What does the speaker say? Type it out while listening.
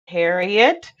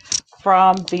Harriet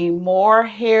from the More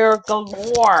Hair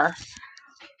Galore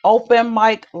Open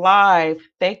Mic Live.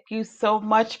 Thank you so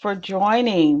much for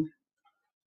joining.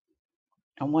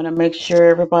 I want to make sure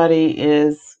everybody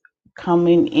is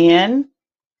coming in.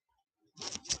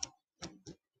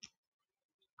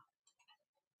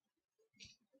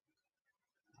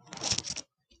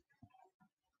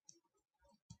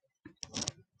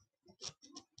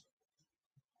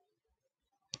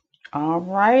 All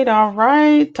right, all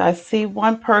right. I see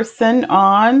one person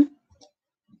on.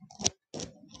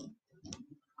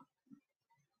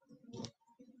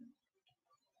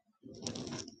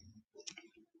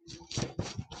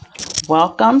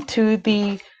 Welcome to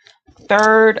the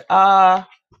third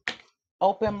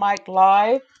Open Mic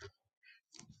Live,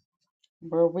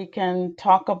 where we can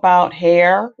talk about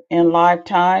hair in live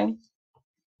time.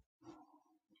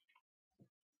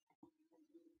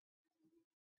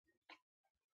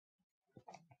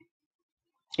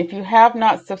 If you have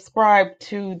not subscribed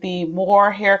to the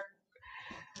More Hair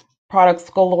Products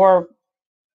Galore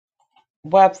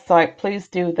website, please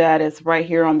do that. It's right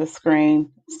here on the screen.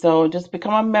 So just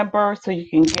become a member so you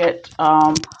can get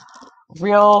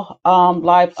real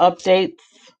live updates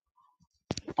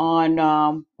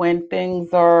on when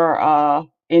things are,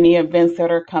 any events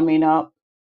that are coming up.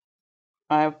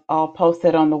 I'll post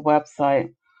it on the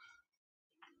website.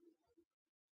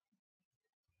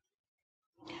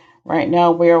 Right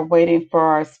now, we are waiting for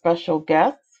our special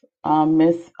guest,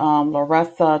 Miss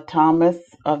Larissa Thomas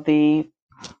of the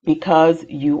Because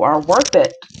You Are Worth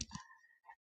It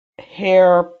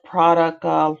hair product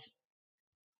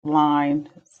line.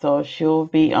 So she'll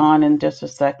be on in just a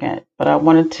second. But I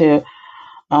wanted to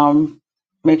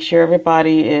make sure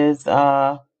everybody is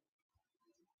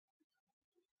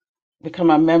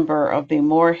become a member of the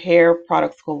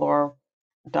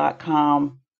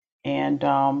morehairproductsgalore.com, and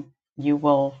you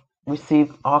will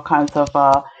receive all kinds of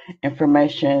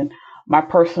information, my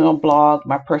personal blog,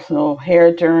 my personal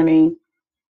hair journey,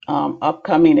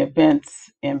 upcoming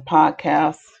events and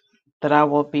podcasts that I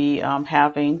will be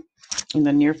having in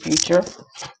the near future.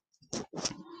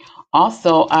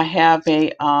 Also, I have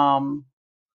a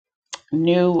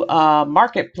new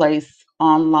marketplace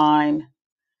online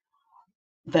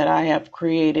that I have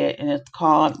created, and it's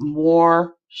called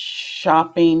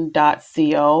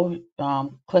moreshopping.co.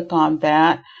 Click on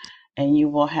that, and you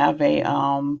will have a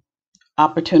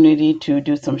opportunity to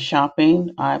do some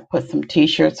shopping. I put some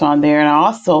t-shirts on there, and I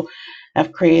also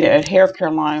have created a hair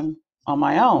care line on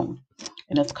my own,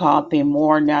 and it's called the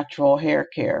More Natural Hair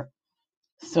Care.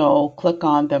 So click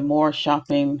on the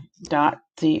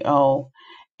moreshopping.co,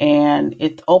 and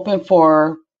it's open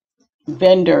for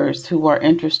vendors who are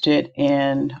interested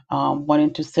in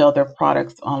wanting to sell their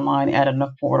products online at an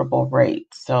affordable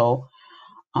rate. So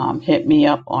hit me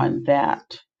up on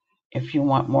that if you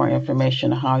want more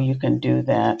information on how you can do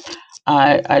that.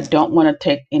 I don't want to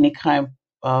take any kind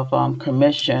of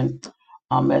commission,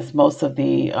 as most of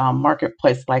the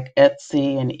marketplace like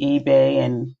Etsy and eBay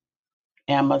and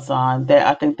Amazon,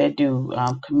 I think they do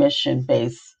commission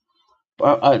based.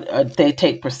 They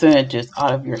take percentages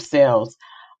out of your sales.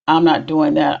 I'm not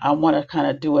doing that. I want to kind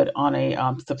of do it on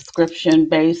a subscription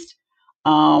based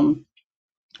or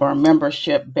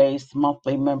membership based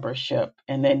monthly membership,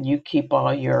 and then you keep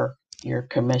all your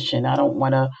commission. I don't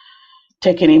want to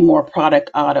take any more product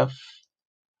out of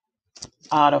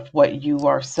what you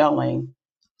are selling.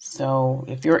 So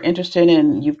if you're interested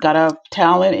in, you've got a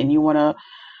talent and you want to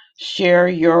share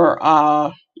your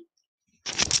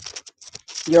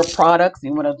products,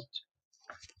 you want to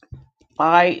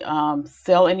buy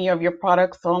sell any of your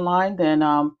products online, then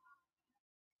check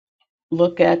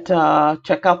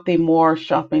out the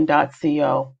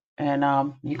moreshopping.co,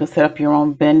 and you can set up your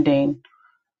own vending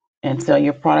and sell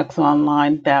your products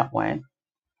online that way.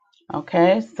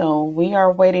 Okay, so we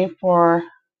are waiting for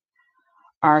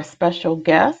our special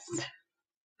guest,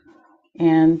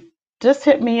 and just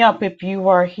hit me up if you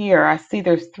are here. I see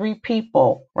there's 3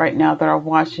 people right now that are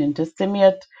watching. Just send me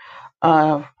in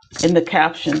the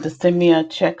caption, just send me a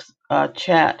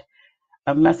chat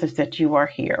a message that you are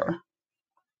here.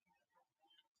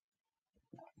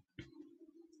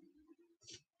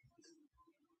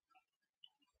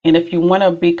 And if you want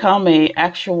to become a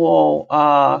actual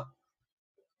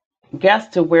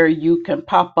guest to where you can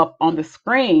pop up on the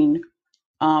screen,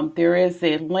 there is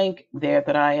a link there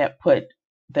that I have put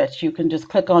that you can just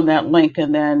click on that link,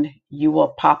 and then you will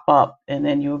pop up, and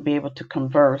then you will be able to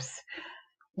converse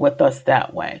with us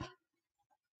that way.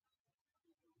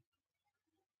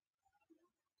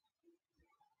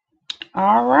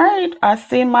 All right, I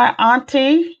see my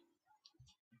auntie.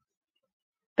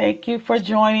 Thank you for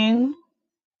joining.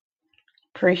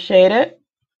 Appreciate it.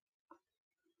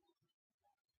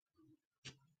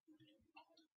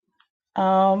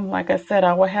 Like I said,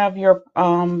 I will have your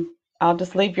I'll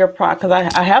just leave your product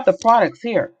because I have the products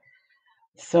here.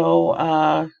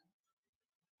 So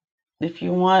if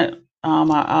you want,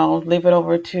 I'll leave it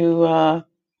over to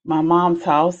my mom's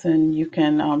house, and you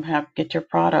can have get your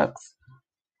products.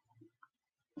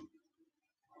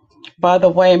 By the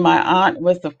way, my aunt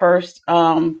was the first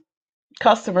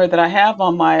customer that I have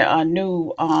on my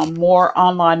new more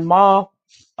online mall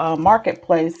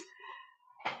marketplace.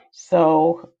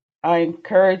 So I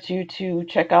encourage you to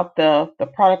check out the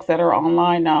products that are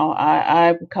online now.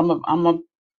 I become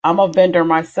I'm a vendor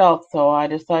myself, so I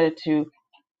decided to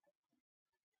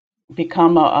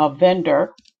become a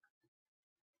vendor,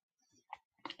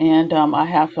 and I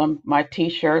have some my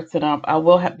T-shirts, and I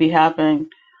will be having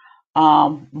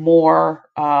more.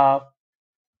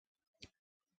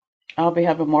 I'll be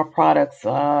having more products,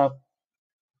 hair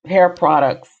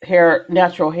products, hair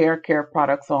natural hair care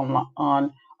products on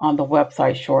the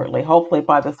website shortly. Hopefully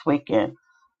by this weekend,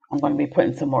 I'm going to be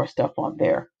putting some more stuff on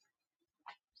there.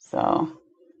 So,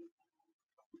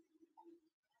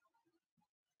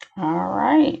 all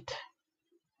right.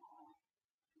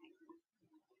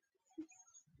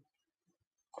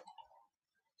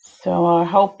 So I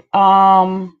hope,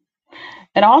 and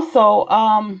also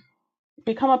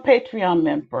become a Patreon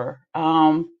member.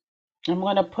 I'm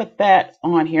going to put that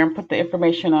on here and put the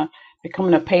information on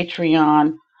becoming a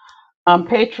Patreon.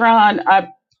 Patreon, I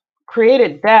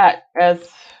created that as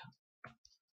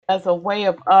a way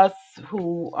of us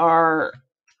who are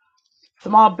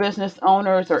small business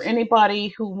owners or anybody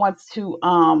who wants to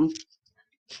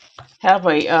have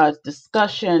a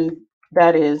discussion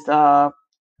that is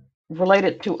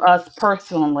related to us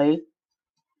personally,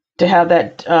 to have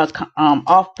that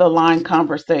off the line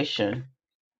conversation.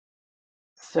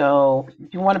 So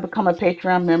if you want to become a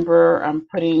Patreon member, I'm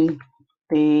putting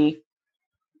the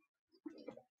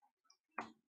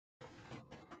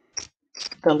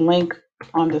the link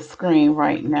on the screen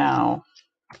right now.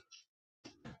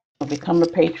 So become a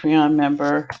Patreon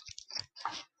member.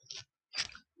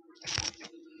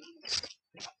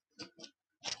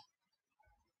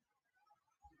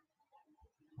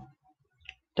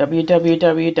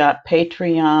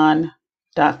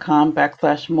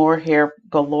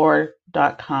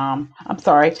 www.patreon.com/morehairgalore.com. I'm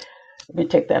sorry, let me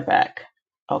take that back.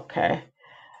 Okay,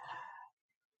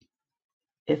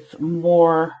 it's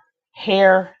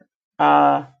hair,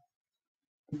 uh,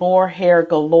 more hair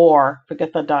galore.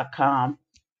 Forget the .com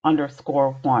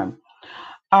 _1.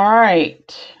 All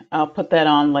right, I'll put that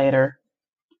on later.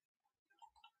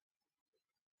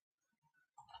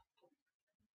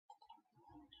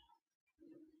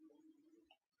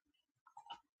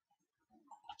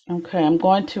 Okay, I'm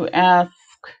going to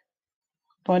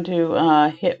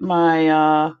hit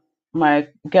my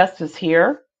guest is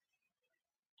here.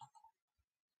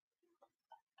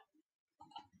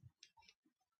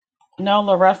 No,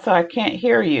 Larissa, I can't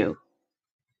hear you.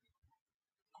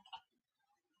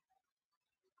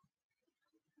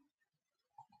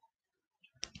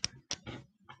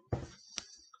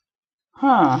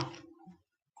 Huh.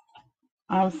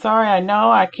 I'm sorry. I know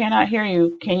I cannot hear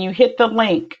you. Can you hit the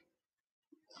link?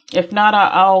 If not,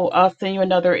 I'll send you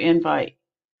another invite.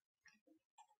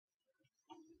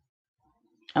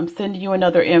 I'm sending you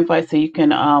another invite so you can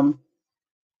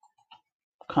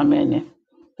come in.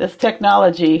 This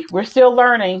technology, we're still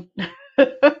learning.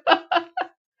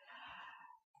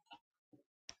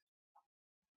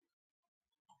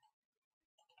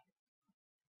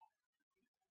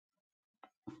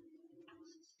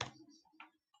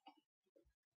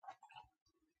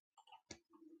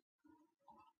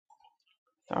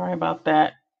 Sorry about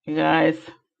that, you guys.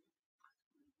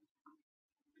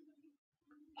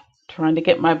 Trying to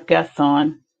get my guests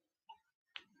on.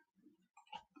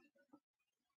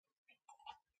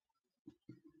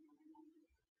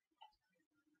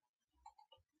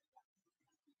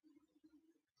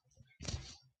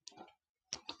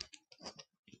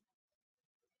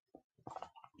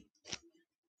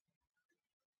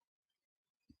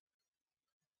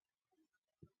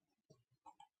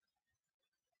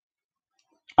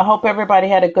 I hope everybody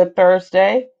had a good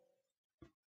Thursday.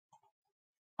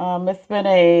 It's been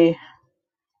a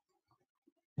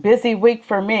busy week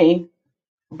for me,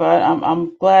 but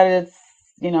I'm glad it's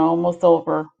almost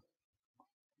over.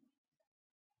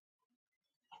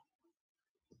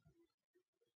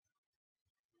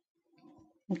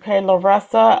 Okay,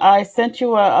 Larissa, I sent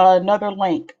you another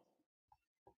link.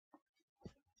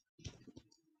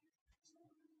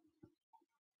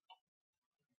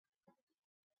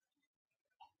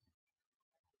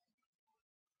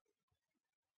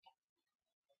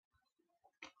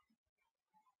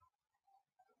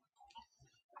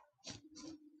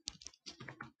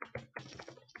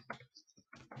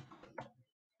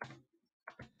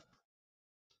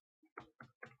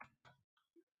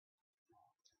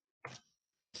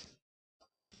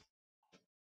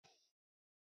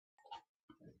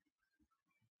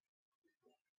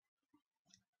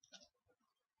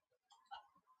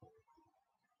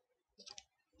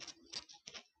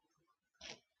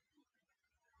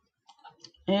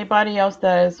 Anybody else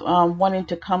that is wanting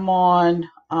to come on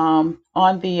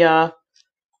the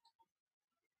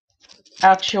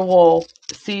actual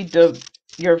see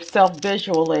yourself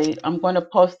visually, I'm going to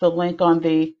post the link on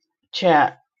the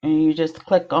chat, and you just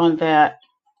click on that,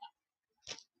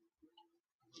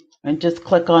 and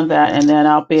then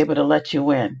I'll be able to let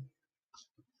you in.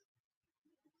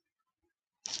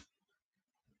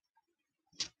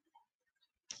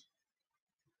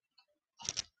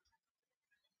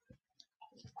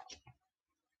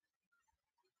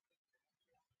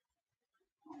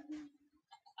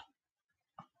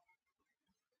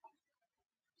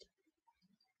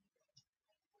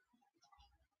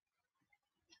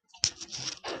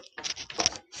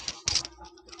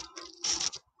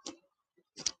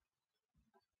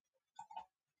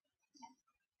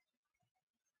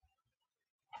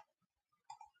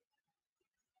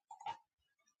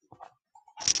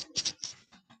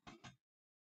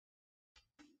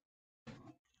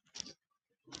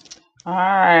 All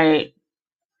right.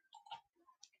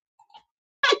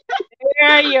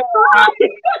 There you are.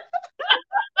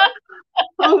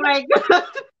 Oh my God. I have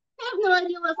no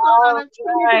idea what's going on. I'm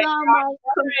trying to Right. get on my Right.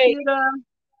 computer.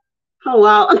 Oh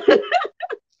wow.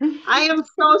 I am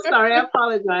so sorry. I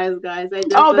apologize, guys. I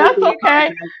Oh, definitely that's do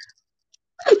okay.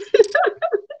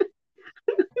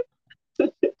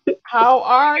 How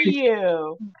are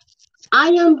you? I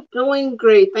am doing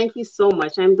great. Thank you so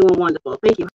much. I'm doing wonderful.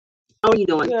 Thank you. How are you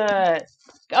doing? Good.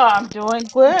 Oh, I'm doing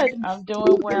good. I'm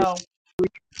doing well.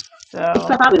 Thanks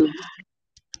for So, having me.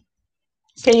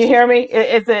 can you hear me?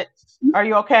 Are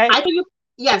you okay? I can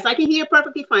yes, I can hear you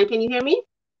perfectly fine. Can you hear me?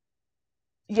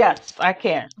 Yes, I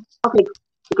can. Okay,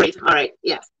 great. All right.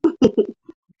 Yes.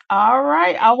 All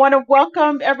right. I want to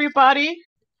welcome everybody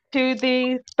to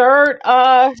the third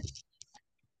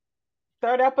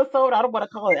episode. I don't want to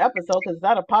call it episode because it's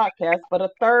not a podcast, but a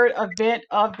third event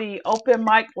of the Open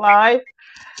Mic Live.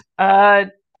 Uh,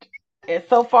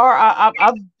 so far,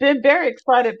 I've been very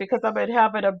excited because I've been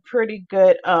having a pretty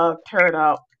good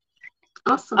turnout.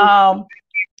 Awesome. Um,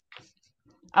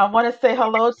 I want to say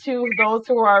hello to those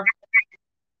who are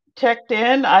checked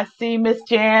in. I see Miss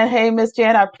Jan. Hey, Miss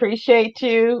Jan, I appreciate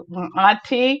you.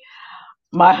 Auntie,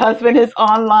 my husband is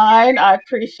online. I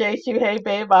appreciate you. Hey,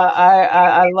 babe,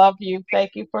 I love you.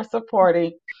 Thank you for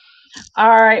supporting. All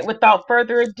right. Without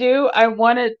further ado, I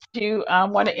wanted to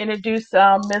want to introduce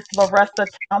Miss Larissa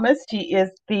Thomas. She is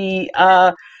the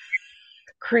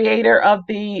creator of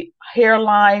the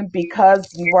hairline Because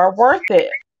You Are Worth It,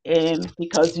 and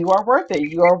because you are worth it,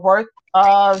 you are worth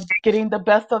getting the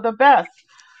best of the best.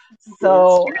 Yes.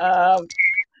 So,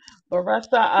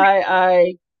 Larissa,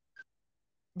 I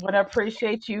want to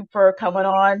appreciate you for coming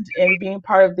on and being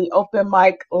part of the Open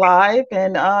Mic Live,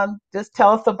 and just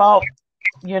tell us about,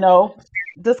 you know,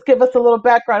 just give us a little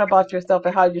background about yourself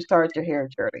and how you started your hair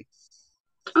journey.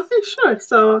 Okay, sure.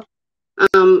 So,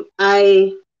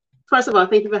 I first of all,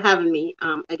 thank you for having me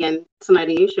again tonight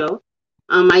in your show.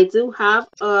 I do have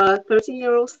a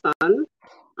 13-year-old son.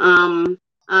 I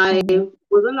Mm-hmm.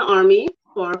 was in the army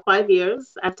for 5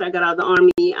 years. After I got out of the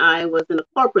army, I was in a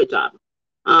corporate job.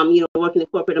 Working in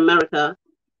corporate America.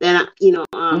 Then,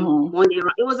 Mm-hmm. one day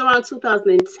it was around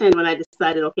 2010 when I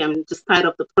decided, okay, I'm just tired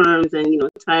of the perms and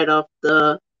tired of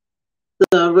the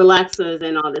relaxers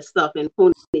and all this stuff and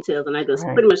ponytails, and I just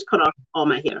Right. pretty much cut off all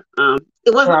my hair.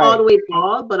 It wasn't all Right. the way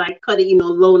bald, but I cut it,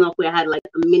 low enough where I had like a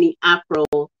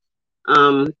um,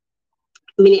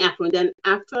 mini afro. And then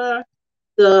after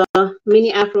the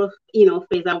mini afro,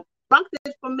 phase, I rocked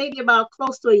it for maybe about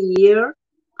close to a year.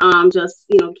 Just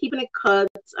keeping it cut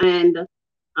and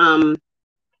um,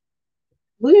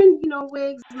 wearing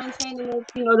wigs, maintaining it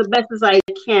the best as I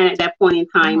can at that point in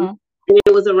time. Mm-hmm. And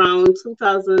it was around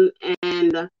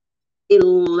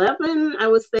 2011, I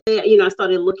would say. I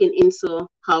started looking into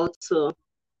how to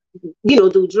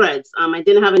do dreads. I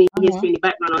didn't have any Mm-hmm. history, any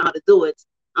background on how to do it.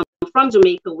 I'm from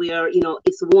Jamaica, where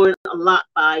it's worn a lot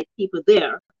by people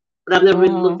there, but I've never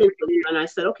really Mm-hmm. looked into it. And I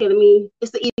said, okay,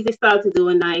 it's the easy style to do.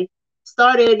 And I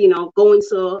started going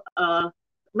to a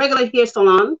regular hair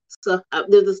salon. So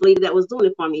there's this lady that was doing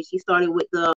it for me. She started with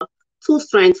the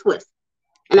 2-strand twist,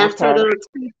 and after Okay. the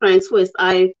 2-strand twist,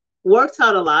 I worked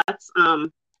out a lot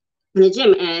in the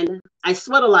gym, and I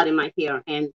sweat a lot in my hair.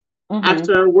 And Mm-hmm.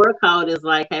 after a workout, is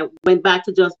like I went back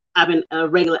to just having a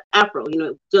regular afro.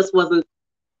 It just wasn't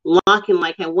locking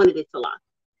like I wanted it to lock.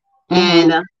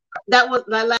 And Mm-hmm. that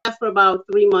lasted for about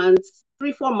 3 months,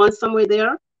 4 months, somewhere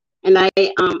there. And I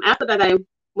after that I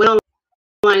went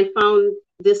online, found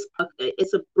this.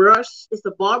 It's a brush. It's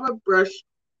a barber brush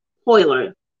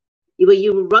coiler. Where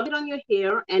you rub it on your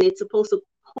hair, and it's supposed to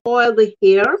coil the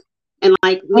hair and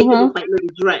like make it Mm-hmm. look like little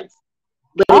dreads.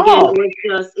 But again, Oh,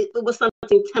 it was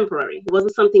something temporary. It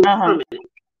wasn't something uh-huh. permanent.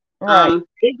 Right.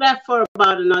 Did that for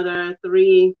about another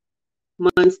 3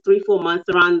 months, 3, 4 months.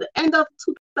 Around the end of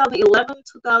 2011,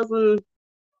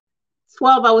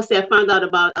 2012, I would say I found out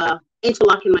about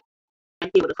interlocking my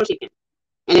hair with a crochet pin.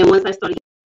 And then once I started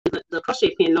using the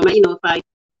crochet pin, no matter, if I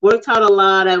worked out a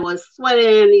lot, I was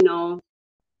sweating, no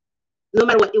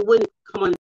matter what, it wouldn't come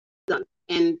undone.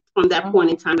 And from that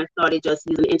point in time, I started just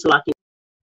using the interlocking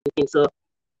pin to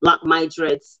lock my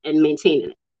dreads and maintaining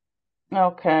it.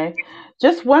 Okay.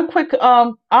 Just one quick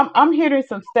I'm hearing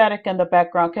some static in the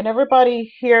background. Can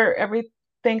everybody hear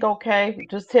everything okay?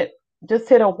 Just hit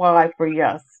a Y for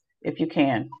yes if you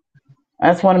can. I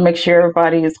just want to make sure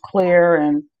everybody is clear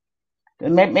and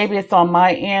maybe it's on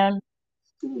my end,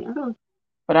 Yeah.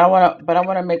 but I want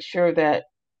to make sure that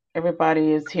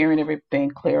everybody is hearing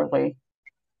everything clearly.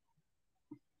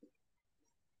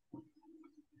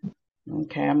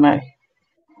 Okay, I'm not.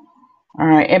 All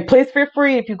right, and please feel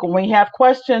free when you have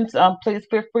questions, please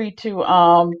feel free to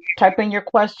type in your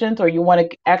questions, or you want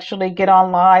to actually get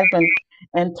on live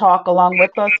and talk along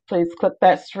with us. Please click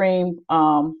that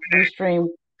restream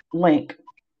link.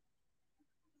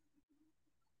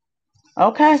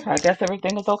 Okay, I guess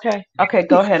everything is okay. Okay,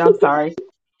 go ahead. I'm sorry.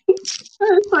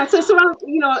 That's fine. So it's around,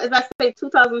 as I say,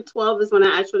 2012 is when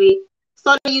I actually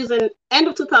started using, end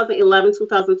of 2011,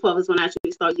 2012 is when I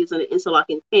actually started using the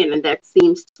interlocking pin, and that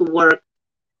seems to work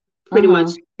pretty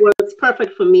much, works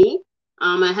perfect for me.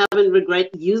 I haven't regret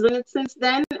using it since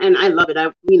then, and I love it.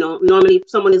 Normally if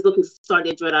someone is looking to start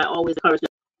their dread, I always encourage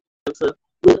them to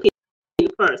look in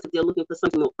first if they're looking for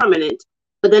something more permanent.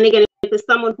 But then again, if it's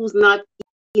someone who's not,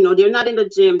 they're not in the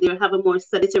gym, they have a more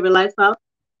sedentary lifestyle,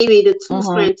 maybe the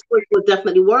two-strand twist will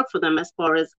definitely work for them as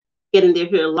far as getting their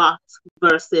hair locked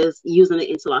versus using the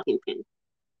interlocking pin.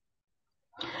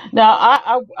 Now,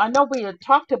 I know we had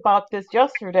talked about this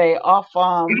yesterday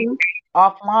offline.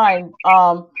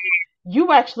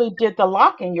 You actually did the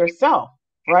locking yourself,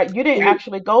 right? You didn't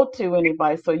actually go to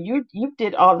anybody, so you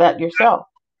did all that yourself.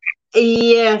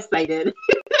 Yes, I did.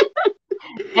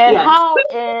 And Yes. how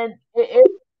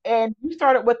and you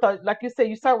started with like you said,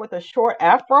 you started with a short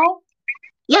afro.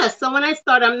 Yes. So when I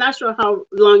started, I'm not sure how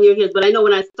long your hair is, but I know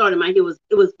when I started, my hair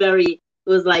it was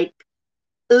like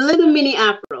a little mini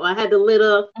afro. I had the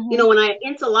little, when I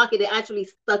interlock it, it actually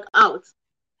stuck out.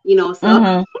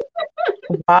 So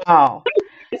Wow.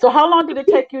 So how long did it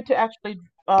take you to actually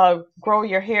grow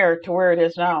your hair to where it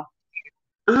is now?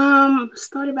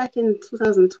 Started back in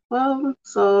 2012,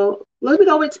 so a little bit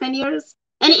over 10 years.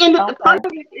 And part Okay.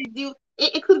 of it is due,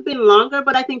 it could have been longer,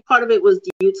 but I think part of it was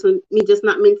due to me just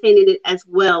not maintaining it as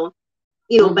well.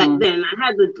 Back then I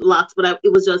had the locks, but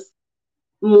it was just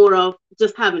more of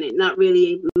just having it, not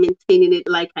really maintaining it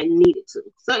like I needed to.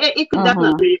 So it could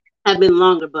definitely have been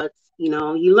longer, but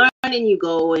you learn and you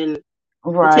go and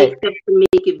you take steps to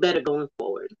make it better going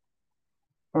forward.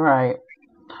 Right.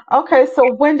 Okay,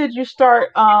 so when did you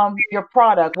start your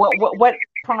product? What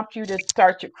prompted you to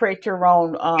create your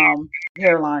own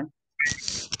hairline?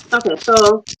 Okay,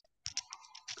 so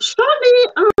shortly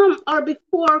or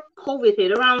before COVID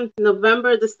hit, around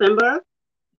November, December,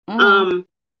 um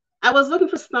I was looking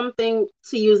for something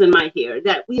to use in my hair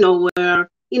that, where,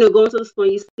 going to the store,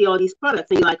 you see all these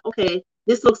products and you're like, okay,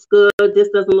 this looks good, this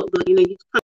doesn't look good. You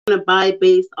kind of buy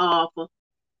based off,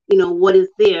 what is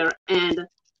there. And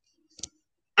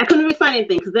I couldn't really find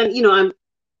anything because then,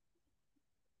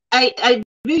 I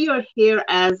view your hair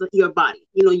as your body.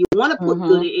 You want to put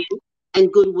good in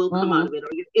and good will come out of it. Or,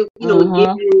 give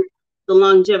you the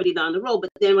longevity down the road.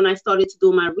 But then when I started to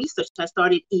do my research, I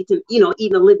started eating a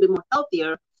little bit more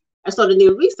healthier. I started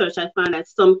doing research. I found that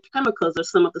some chemicals or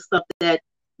some of the stuff that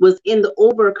was in the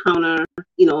over-counter,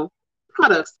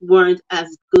 products weren't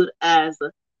as good as,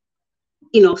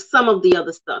 some of the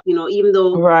other stuff. Even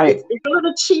though it's a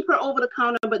little cheaper over the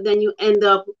counter, but then you end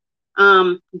up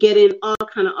getting all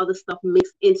kind of other stuff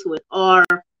mixed into it. Or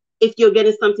if you're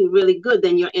getting something really good,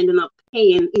 then you're ending up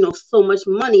paying, so much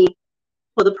money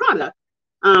for the product.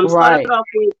 Started off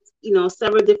with,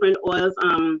 several different oils,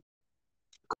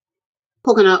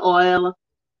 coconut oil,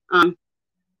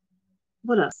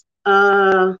 what else?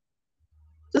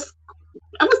 Just,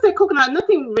 I would say coconut,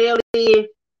 nothing really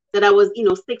that I was,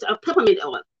 stick to peppermint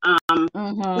oil.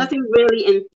 Nothing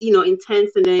really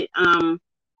intense in it. I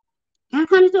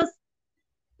kind of just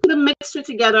put a mixture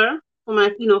together for my,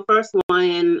 first one,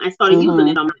 and I started using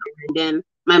it on my own. And then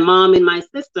my mom and my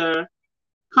sister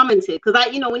commented, because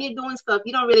when you're doing stuff,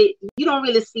 you don't really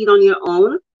see it on your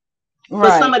own,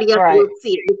 but somebody else will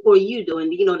see it before you do,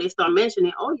 and they start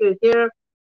mentioning, oh, your hair,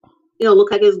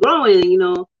 look like it's growing,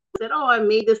 and said, oh, I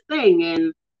made this thing,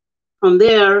 and from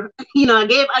there, I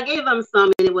gave them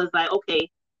some, and it was like, okay,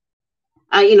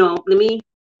 let me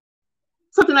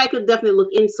something I could definitely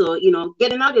look into,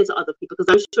 getting out there to other people,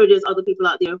 because I'm sure there's other people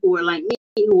out there who are like me,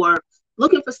 who are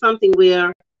looking for something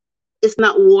where it's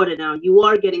not watered down. You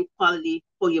are getting quality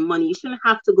for your money. You shouldn't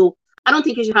have to go. I don't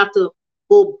think you should have to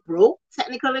go broke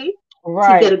technically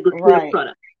to get a good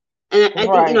product. And I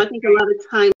think I think a lot of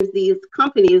times these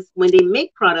companies, when they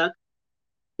make product,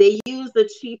 they use the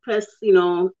cheapest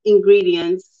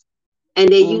ingredients, and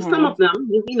they use some of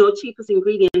them cheapest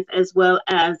ingredients, as well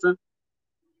as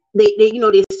they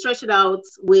stretch it out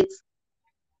with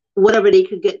whatever they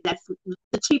could get that's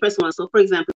the cheapest one. So for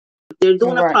example, if they're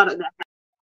doing a product that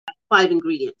has 5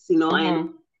 ingredients, and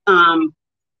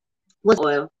what's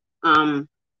oil?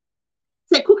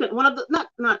 Say cooking, one of the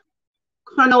not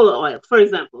canola oil, for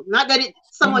example. Not that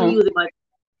someone use it, but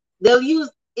they'll use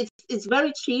it's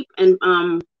very cheap and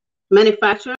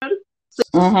manufactured. So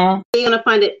you're gonna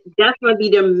find it that's gonna be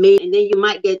their main, and then you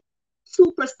might get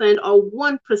 2% or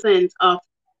 1% of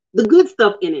the good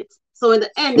stuff in it. So in the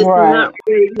end, it's not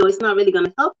really, it's not really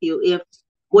gonna help you if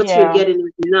what you're getting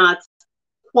is not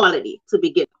quality to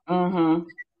begin.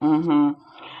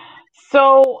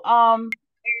 So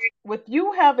with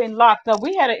you having locks, now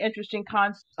we had an interesting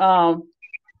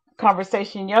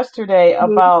conversation yesterday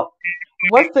about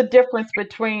what's the difference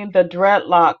between the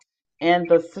dreadlocks and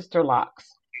the sister locks.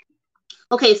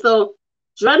 Okay, so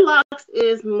dreadlocks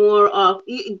is more of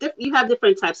you have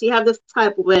different types. You have this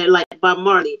type where, like Bob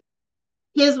Marley,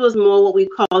 his was more what we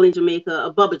call in Jamaica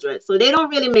a bubba dread. So they don't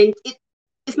really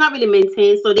it's not really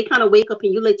maintained. So they kind of wake up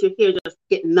and you let your hair just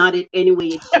get knotted any way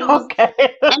you choose. Okay.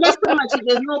 And that's pretty much it.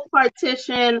 There's no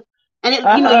partition. And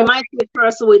you might see a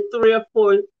person with 3 or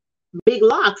 4 big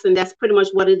locks, and that's pretty much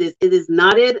what it is. It is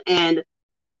knotted, and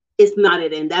it's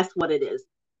knotted, and that's what it is.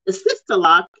 The sister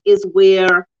lock is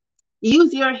where you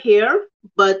use your hair,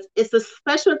 but it's a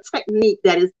special technique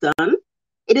that is done.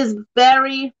 It is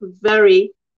very,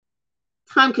 very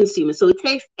time consuming. So it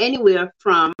takes anywhere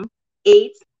from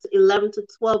 8 to 11 to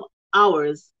 12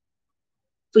 hours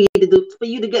for you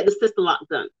to get the sister lock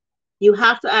done. You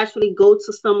have to actually go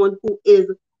to someone who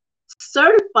is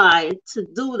certified to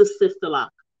do the sister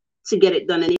lock to get it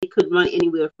done, and it could run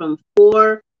anywhere from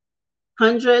 $400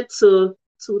 to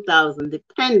 $2,000,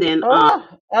 depending on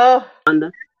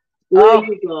where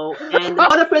you go. And in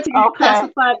order for it to be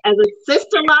classified as a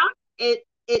sister lock, it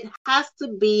has to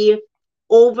be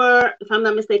over, if I'm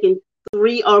not mistaken,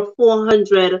 300 or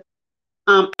 400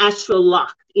 actual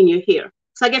lock in your hair.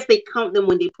 So I guess they count them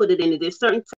when they put it in. There's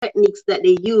certain techniques that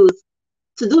they use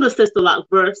to do the sister lock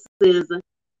versus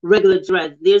regular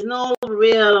dreads. There's no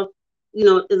real,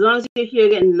 as long as your hair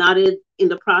getting knotted in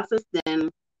the process, then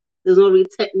there's no real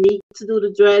technique to do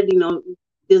the dread.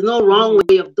 There's no wrong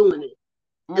way of doing it,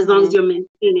 as long as you're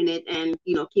maintaining it and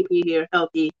keeping your hair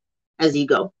healthy as you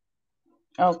go.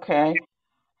 Okay.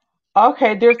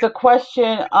 There's a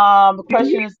question. The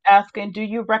question is asking, do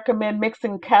you recommend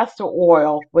mixing castor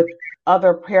oil with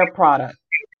other hair products?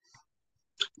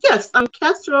 Yes,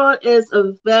 castor oil is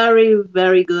a very,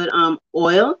 very good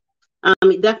oil.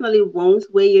 It definitely won't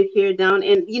weigh your hair down,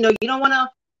 and you don't want to.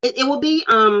 It will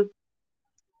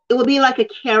be like a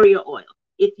carrier oil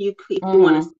if you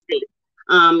want to say.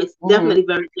 It's definitely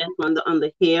very gentle on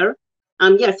the hair.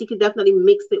 Yes, you could definitely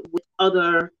mix it with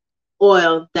other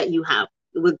oil that you have.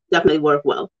 It would definitely work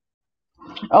well.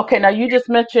 Okay, now you just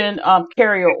mentioned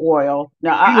carrier oil.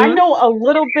 Now I know a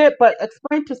little bit, but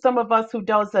explain to some of us who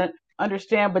doesn't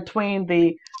understand between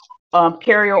the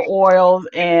carrier oils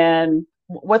and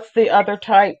what's the other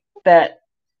type that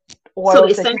oil? So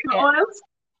essential oils?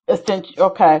 Essential.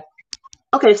 Okay.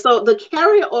 Okay, so the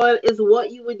carrier oil is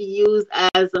what you would use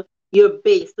as your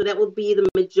base. So that would be the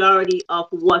majority of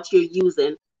what you're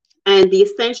using. And the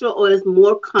essential oil is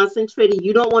more concentrated.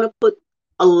 You don't want to put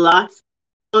a lot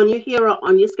on your hair or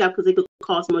on your scalp because it could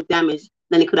cause more damage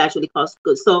than it could actually cause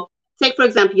good. So take, for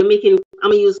example, I'm going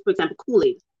to use, for example,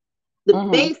 Kool-Aid. The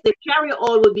base, the carrier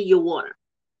oil would be your water.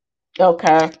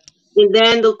 Okay. And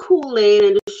then the Kool-Aid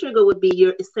and the sugar would be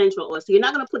your essential oil. So you're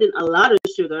not going to put in a lot of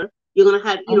sugar. You're going to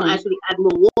have, actually add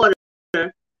more water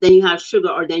than you have sugar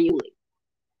or than you need.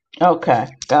 Okay,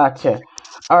 gotcha.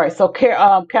 All right, so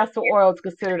castor oil is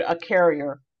considered a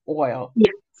carrier oil.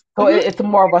 Yes. So it's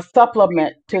more of a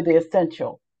supplement to the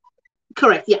essential.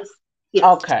 Correct. Yes. Yes.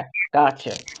 Okay,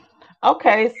 gotcha.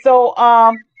 Okay, so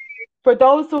for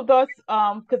those of us,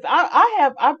 because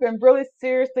I've been really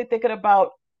seriously thinking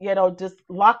about just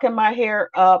locking my hair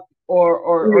up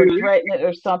or straightening it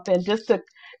or something, just to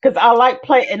because I like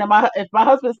play. And if my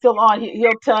husband's still on,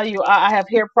 he'll tell you I have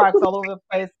hair products all over the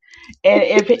place. And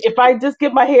if I just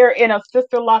get my hair in a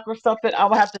sister lock or something, I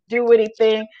will have to do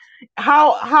anything.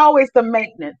 How is the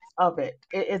maintenance of it?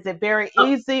 Is it very Oh,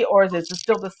 easy, or is it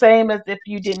still the same as if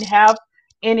you didn't have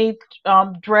any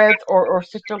dreads or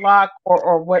sister lock,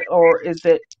 or what, or is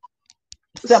it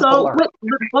so simpler?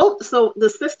 with both, so the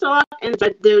sister lock and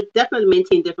they're definitely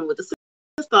maintained different. With the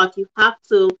sister lock, you have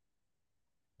to,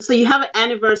 so you have an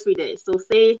anniversary day. So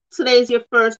say today is your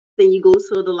first, then you go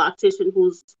to the loctician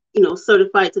who's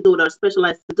certified to do it or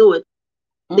specialized to do it.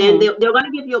 Then Mm-hmm. they're going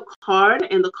to give you a card,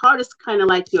 and the card is kind of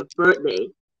like your birthday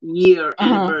year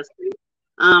Mm-hmm. anniversary.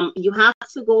 You have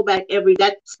to go back every,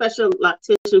 that special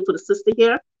loctician for the sister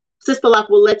here. Sister Lock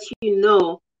will let you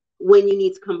know when you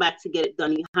need to come back to get it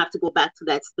done. You have to go back to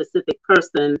that specific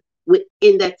person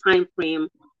within that time frame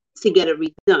to get it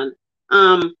redone.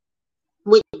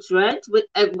 With dreads, with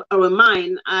or with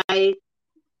mine, I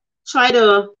try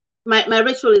to, my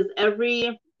ritual is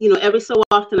every so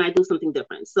often I do something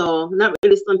different. So not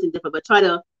really something different, but try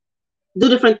to do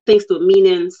different things to it.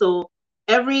 Meaning, so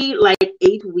every like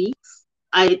 8 weeks,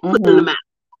 I put in the Mm-hmm. mat.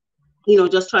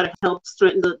 Just try to help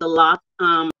strengthen the lock.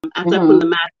 After I put in Mm-hmm. the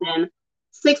mat, then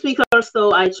 6 weeks or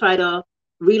so, I try to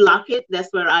relock it.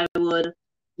 That's where I would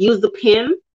use the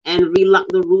pin and relock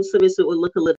the roots of it so it would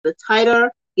look a little bit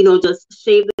tighter. Just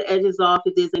shave the edges off.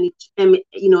 If there's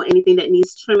anything that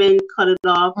needs trimming, cut it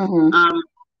off. Mm-hmm. Um,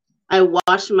 I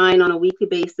wash mine on a weekly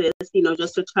basis,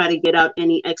 just to try to get out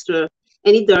any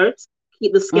dirt,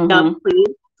 keep the scalp Mm-hmm. clean,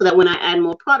 so that when I add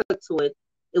more product to it,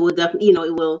 it will definitely,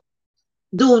 it will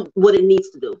do what it needs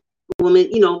to do. Women,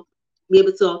 be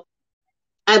able to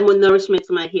add more nourishment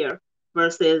to my hair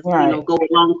versus, Right. go a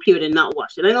long period and not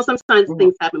wash it. I know sometimes Mhm.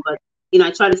 things happen, but,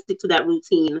 I try to stick to that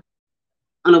routine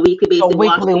on a weekly A basis,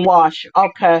 wash weekly it. wash.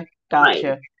 Okay, Right.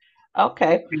 gotcha.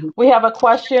 Okay, Mhm. we have a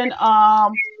question.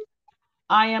 I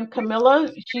am Camilla.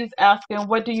 She's asking,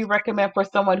 what do you recommend for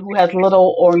someone who has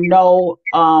little or no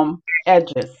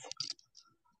edges?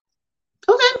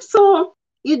 Okay, so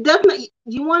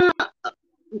you want to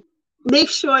make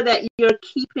sure that you're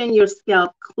keeping your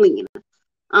scalp clean.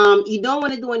 You don't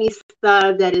want to do any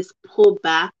style that is pulled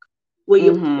back, where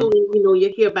you're Mm-hmm. pulling,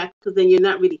 your hair back, because then you're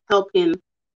not really helping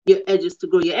your edges to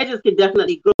grow. Your edges can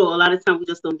definitely grow. A lot of times we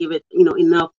just don't give it,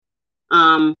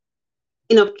 um,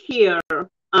 enough care.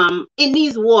 It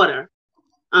needs water.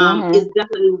 Is Mm-hmm.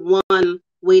 definitely one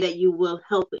way that you will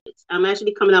help it. I'm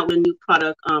actually coming out with a new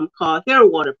product called Hair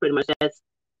Water. Pretty much that's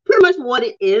pretty much what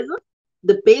it is.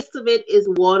 The base of it is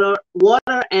water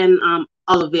and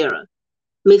aloe vera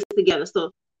mixed together.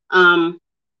 So um,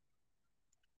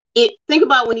 think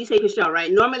about when you take a shower,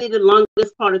 right? Normally, the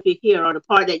longest part of your hair, or the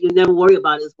part that you never worry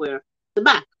about, is where the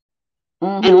back.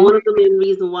 And Mm-hmm. one of the main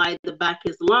reasons why the back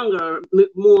is longer,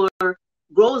 more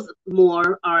grows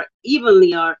more, or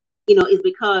evenly, or is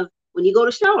because when you go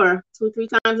to shower 2-3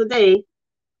 times a day,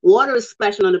 water is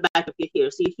splashing on the back of your hair,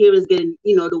 so your hair is getting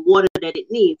the water that it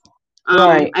needs.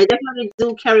 Right. I definitely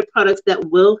do carry products that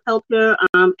will help your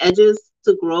edges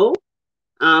to grow.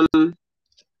 Um,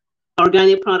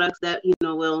 Organic products that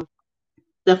will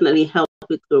definitely help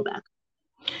it grow back.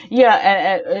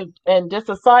 Yeah, and just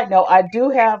a side note, I do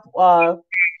have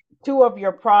two of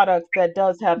your products that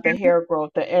does have the hair growth,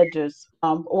 the edges.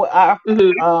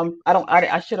 Mm-hmm. I don't,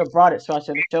 I should have brought it, so I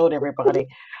should have showed everybody.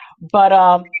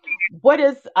 But what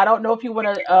is? I don't know if you want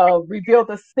to reveal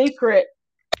the secret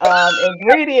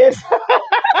ingredients.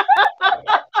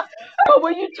 But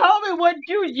when you told me what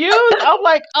you use, I'm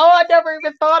like, oh, I never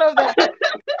even thought of that.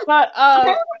 But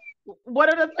one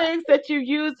of the things that you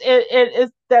use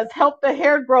is that's helped the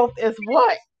hair growth is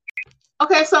what?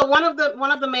 Okay, so one of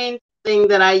the main thing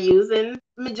that I use in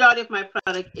majority of my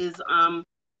product is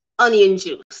onion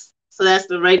juice. So that's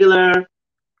the regular.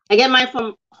 I get mine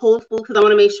from Whole Foods because I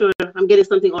want to make sure I'm getting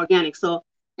something organic. So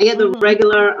I get the Mm-hmm.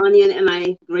 regular onion and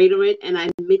I grate it and I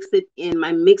mix it in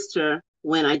my mixture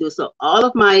when I do. So all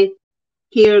of my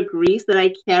hair grease that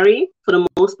I carry, for the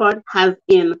most part, has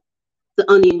in the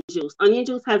onion juice. Onion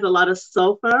juice has a lot of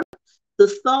sulfur. The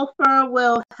sulfur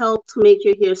will help to make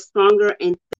your hair stronger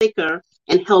and thicker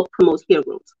and help promote hair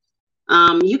growth.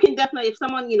 You can definitely, if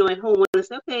someone at home want to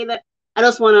say, okay, that I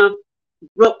just want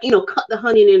to cut the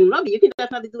honey and rub it. You can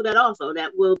definitely do that also.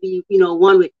 That will be,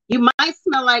 one way. You might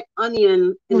smell like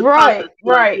onion in the Right, process,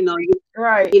 but right,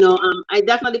 right. I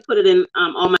definitely put it in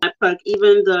all my product.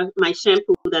 Even my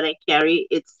shampoo that I carry,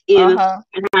 it's in. Uh-huh.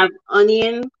 I have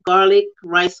onion, garlic,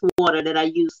 rice water that I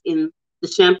use in the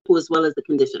shampoo as well as the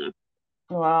conditioner.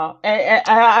 Wow.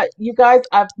 And you guys,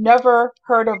 I've never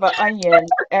heard of an onion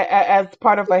as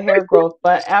part of a hair growth,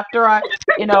 but after I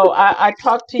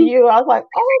talked to you, I was like,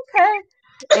 oh, okay.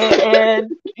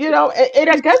 and and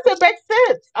I guess it makes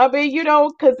sense. I mean,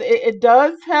 because it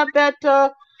does have that.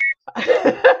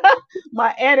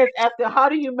 My aunt is asking, how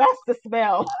do you mask the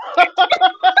smell?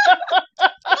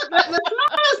 The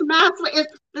smallest mask is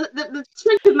the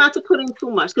trick is not to put in too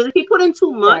much, because if you put in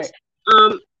too much, Right.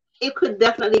 um, it could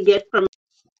definitely get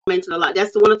fermented a lot.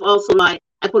 That's the one that's also why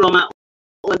I put all my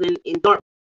oils in dark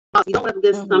bottles. You don't want to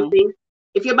get Mhm. something.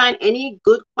 If you're buying any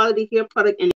good quality hair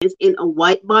product and it's in a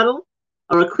white bottle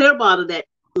or a clear bottle that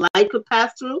light could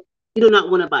pass through, you do not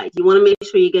want to buy it. You want to make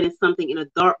sure you're getting something in a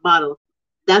dark bottle.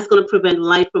 That's going to prevent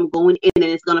light from going in, and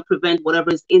it's going to prevent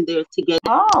whatever is in there to get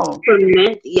Oh.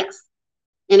 ferment. Yes.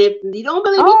 And if you don't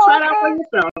believe me, try Oh, it out for okay.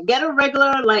 yourself. Get a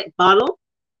regular like bottle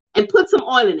and put some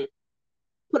oil in it.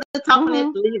 Put the top on it,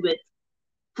 Mhm. leave it.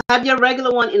 Have your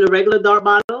regular one in a regular dark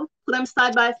bottle. Put them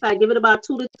side by side. Give it about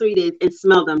 2 to 3 days and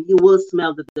smell them. You will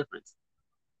smell the difference.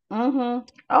 Mhm.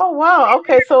 Oh wow.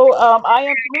 Okay. So I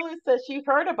am familiar says she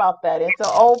heard about that. It's an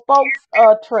old folks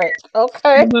trick.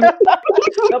 Okay. Mm-hmm.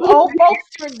 The old folks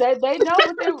trick. They know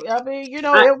what they. I mean,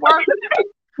 I, it works.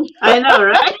 I know,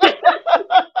 right?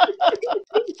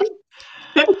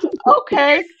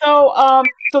 Okay, so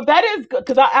that is good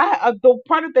because the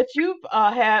product that you've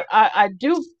had, I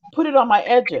do put it on my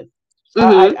edges.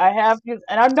 Mm-hmm. I have used,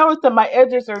 and I noticed that my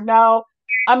edges are now.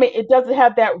 I mean, it doesn't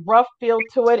have that rough feel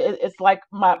to it. It's like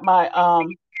my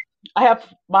I have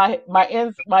my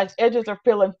edges are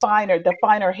feeling finer. The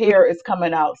finer hair is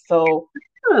coming out, so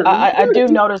Good. I do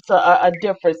Good. notice a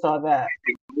difference on that.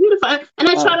 Beautiful. And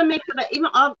I Uh, try to make sure that even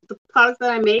all the products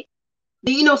that I make,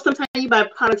 sometimes you buy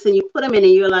products and you put them in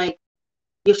and you're like,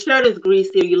 your shirt is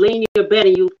greasy, or you lay in your bed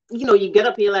and you get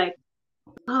up and you're like,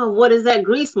 oh, what is that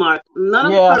grease mark? None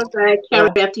of the yeah, products that I carry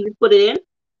yeah. after you put it in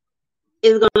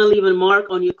is going to leave a mark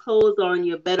on your clothes or on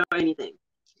your bed or anything.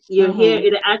 Your hair, Mhm.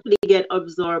 it actually get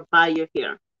absorbed by your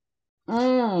hair.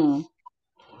 Mm.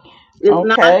 It's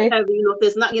not Okay. heavy, if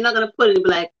it's not, you're not going to put it and be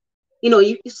like,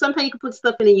 sometimes you can put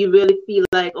stuff in and you really feel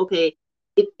like, okay,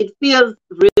 it feels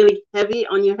really heavy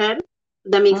on your head.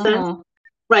 Does that makes sense? Mhm.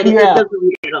 Right. It Yeah. doesn't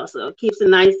do that also. It keeps it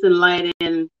nice and light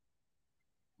and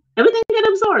everything get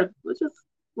absorbed, which is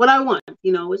what I want,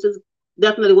 which is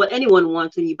definitely what anyone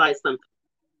wants when you buy something,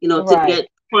 to Right. get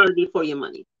quality for your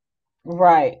money.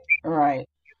 Right, right.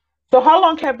 So how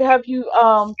long have you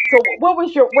so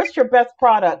what's your best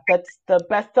product that's the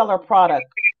bestseller product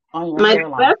on your My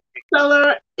hairline? best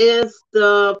seller is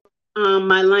the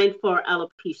my line for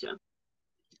alopecia.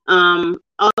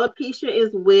 Alopecia is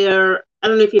where, I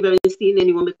don't know if you've ever seen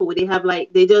anyone before, where they have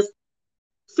like they just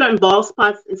certain bald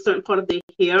spots in certain part of their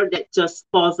hair that just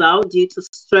falls out due to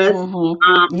stress, Mm-hmm.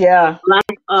 um, Yeah. lack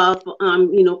of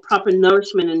proper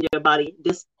nourishment in their body.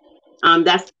 That's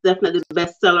definitely the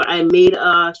best seller. I made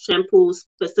a shampoo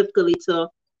specifically to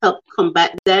help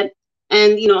combat that.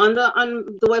 And on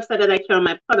the website that I carry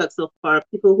my products so far,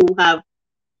 people who have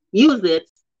used it,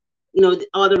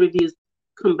 all the reviews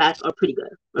come back are pretty good,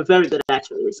 or very good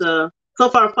actually. So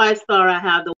far 5 star. I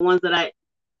have the ones that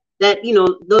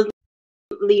those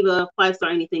leave a 5 star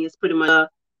anything is pretty much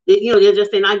they're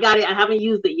just saying I got it. I haven't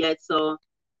used it yet, so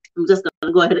I'm just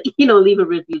gonna go ahead and leave a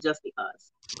review just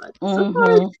because. But so far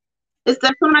Mm-hmm. it's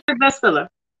definitely my bestseller.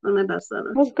 One of my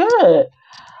bestseller. Well, good.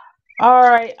 All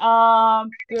right.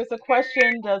 There's a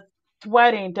question, does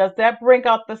sweating, does that bring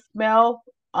out the smell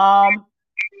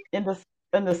in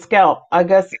the scalp? I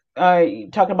guess you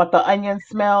talking about the onion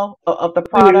smell of the Mm-hmm.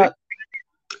 product.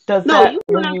 Does No, that you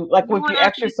when wanna you like you if wanna you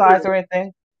actually smell exercise it. or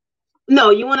anything? No,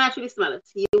 you wanna actually smell it.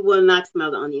 You will not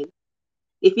smell the onion.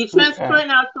 If you transfer Okay. it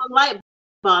out to a light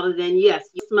bottle, then yes,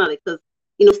 you smell it because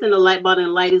in a light bottle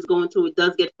and light is going through, it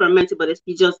does get fermented. But if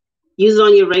you just use it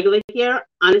on your regular hair,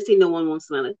 honestly, no one won't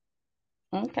smell it.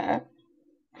 Okay.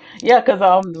 Yeah, because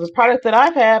the products that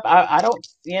I've had, I don't,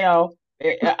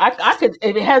 I could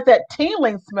it has that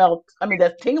tingling smell. I mean,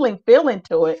 that tingling feeling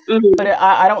to it, but Mm-hmm.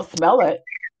 I don't smell it.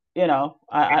 I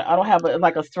don't have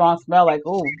like a strong smell like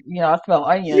I smell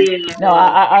onion. No,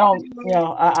 Yeah. I don't.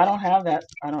 I don't have that.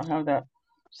 I don't have that.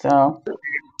 So all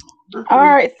Uh-huh.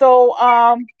 right. So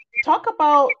talk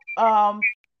about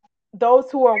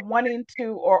those who are wanting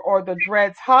to or the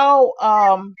dreads. How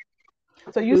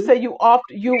so you Mm-hmm. say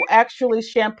you actually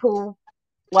shampoo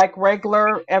like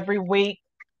regular every week.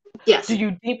 Do Yes.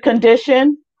 you deep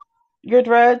condition your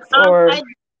dreads or? I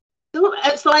do.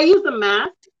 So I use a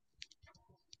mask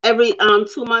every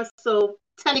 2 months. So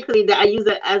technically, that I use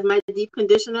it as my deep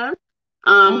conditioner.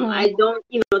 Mm-hmm. I don't,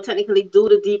 technically do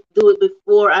it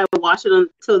before I wash it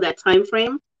until that time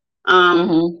frame. Um,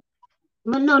 Mm-hmm.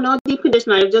 but no deep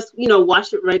conditioner. I just,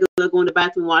 wash it regular, go in the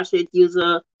bathroom, wash it,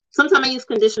 sometimes I use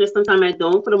conditioner, sometimes I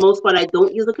don't. For the most part, I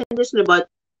don't use a conditioner, but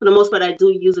for the most part, I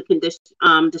do use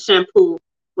the shampoo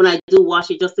when I do wash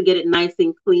it, just to get it nice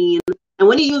and clean. And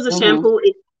when you use the shampoo,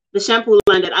 the shampoo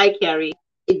line that I carry,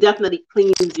 it definitely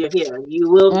cleans your hair.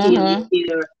 You will feel your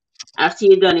hair after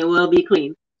you're done. It will be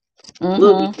clean.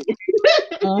 Will be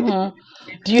clean.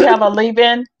 Do you have a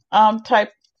leave-in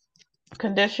type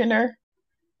conditioner?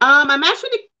 I'm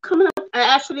actually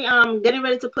getting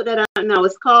ready to put that out now.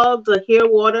 It's called the Hair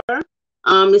Water.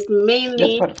 It's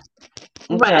mainly right.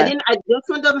 This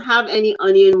one doesn't have any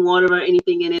onion water or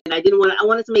anything in it. I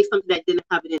wanted to make something that didn't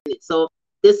have it in it. So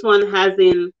this one has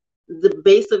the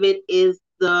base of it is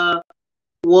the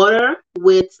water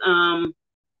with aloe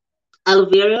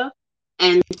vera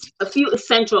and a few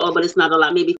essential oil, but it's not a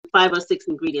lot, maybe 5 or 6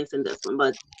 ingredients in this one.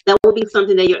 But that will be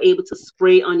something that you're able to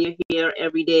spray on your hair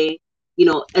every day,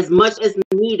 as much as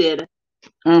needed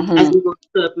as you go to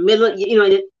the middle,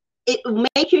 it will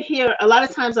make your hair, a lot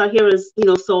of times our hair is,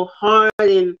 so hard,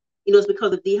 and, it's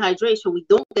because of dehydration. We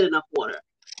don't get enough water.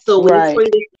 So when you spray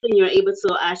this thing, you're able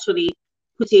to actually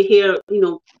put your hair,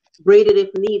 braid it if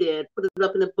needed, put it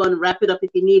up in a bun, wrap it up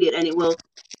if you need it, and it will,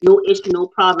 no issue, no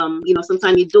problem.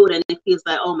 Sometimes you do it and it feels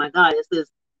like, oh my God, this is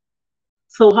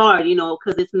so hard,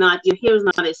 because it's not, your hair is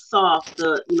not as soft.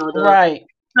 The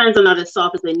strands are not as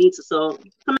soft as they need to. So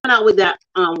coming out with that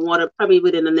water probably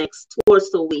within the next 2 or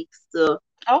so weeks. So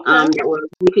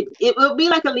it will be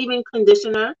like a leave-in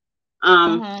conditioner,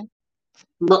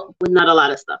 but with not a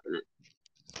lot of stuff in it.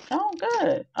 Oh,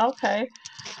 good. Okay.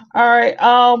 All right.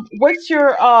 What's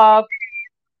your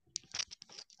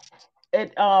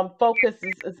focus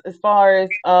as far as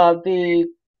the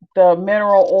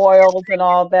mineral oils and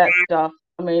all that stuff?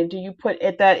 I mean, do you put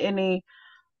any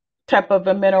type of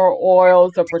mineral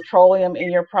oils or petroleum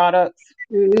in your products?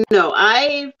 No,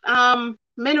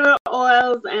 mineral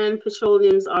oils and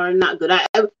petroleums are not good.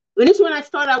 Initially when I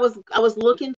started, I was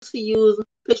looking to use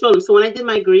petroleum. So when I did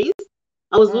my grease,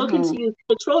 I was looking to use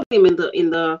petroleum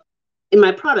in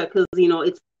my product, because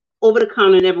it's over the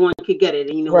counter and everyone could get it,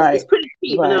 and it's pretty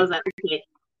cheap. And I was like, okay,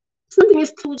 something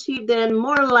is too cheap, then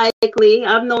more likely,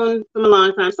 I've known from a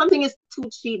long time, something is too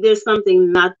cheap, there's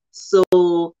something not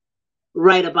so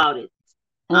right about it.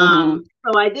 So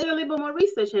I did a little bit more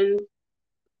research, and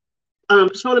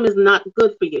petroleum is not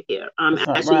good for your hair.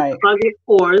 Actually clog your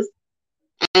pores.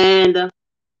 And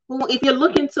if you're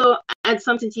looking to add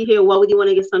something to your hair, why would you want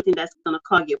to get something that's going to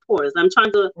clog your pores? I'm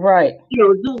trying to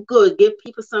do good, give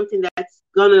people something that's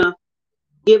gonna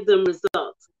give them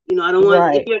results. I don't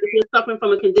want, if you're suffering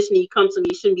from a condition, you come to me,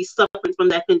 you shouldn't be suffering from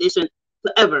that condition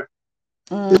forever.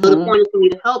 The point is for me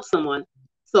to help someone.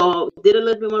 So did a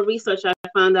little bit more research. I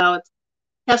found out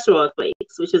castor oil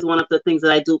flakes, which is one of the things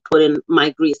that I do put in my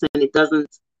grease, and it doesn't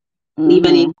leave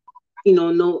any,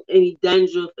 any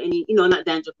dandruff, not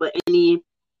dandruff, but any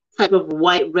type of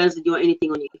white residue or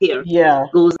anything on your hair. Yeah.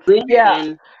 Goes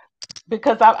in.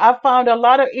 Because I found a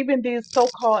lot of even these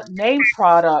so-called name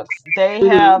products, they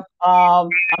have, I'm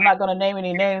not going to name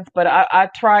any names, but I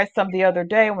tried some the other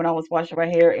day when I was washing my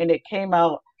hair, and it came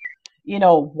out,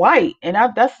 white, and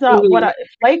that's not what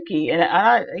flaky, and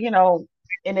I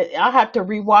have to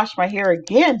rewash my hair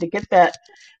again to get that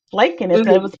flakiness, and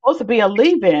it was supposed to be a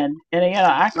leave-in, and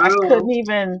I couldn't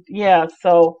even,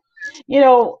 so,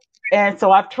 and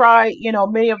so I've tried,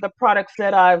 many of the products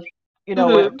that I've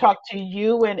talked to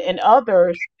you and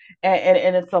others,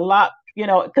 and it's a lot,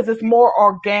 because it's more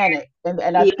organic,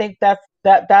 and I think that's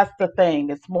the thing.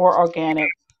 It's more organic.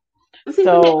 I think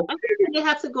you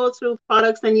have to go through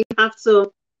products, and you have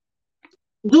to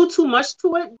do too much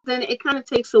to it, then it kind of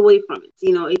takes away from it.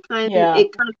 It kind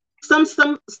of some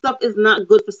stuff is not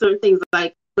good for certain things,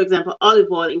 like for example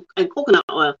olive oil and coconut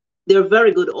oil. They're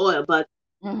very good oil, but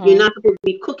you're not supposed to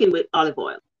be cooking with olive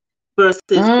oil versus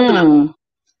coconut oil.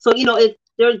 So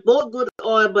they're both good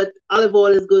oil, but olive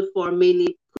oil is good for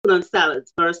mainly put on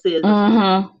salads versus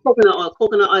coconut oil.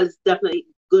 Coconut oil is definitely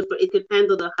good for, it can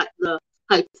handle the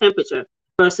high temperature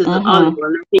versus the olive oil.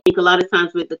 And I think a lot of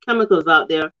times with the chemicals out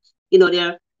there,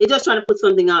 they're just trying to put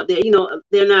something out there.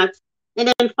 They're not. And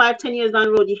then 5-10 years down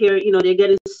the road, you hear, they're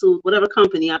getting sued. Whatever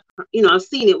company, I've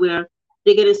seen it where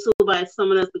they're getting sued by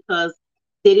someone else because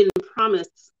they didn't promise,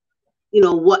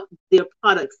 what their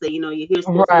products say. You hear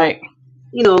stuff,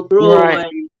 grow, and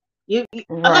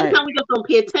a lot of times we just don't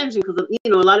pay attention because a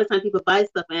lot of times people buy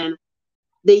stuff and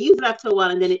they use it after a while,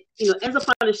 and then it ends up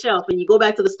on the shelf, and you go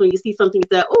back to the store and you see something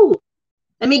that, oh,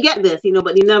 let me get this,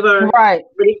 but you never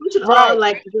But if you should all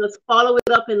like just follow it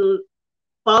up and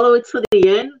follow it to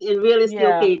the end and really see,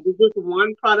 okay, does this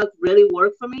one product really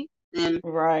work for me? Then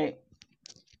Right.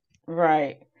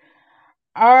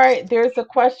 All right, there's a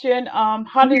question.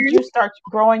 How did you start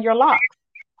growing your locks?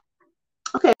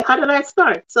 Okay, how did I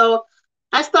start? So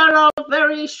I started off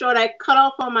very short. I cut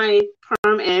off all my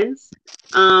perm ends,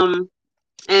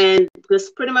 and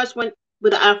just pretty much went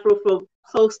with the afro for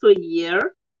close to a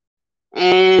year,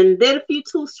 and did a few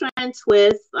two-strand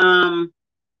twists.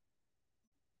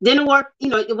 Didn't work.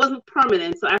 It wasn't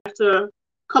permanent. So after a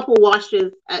couple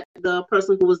washes at the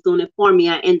person who was doing it for me,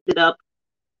 I ended up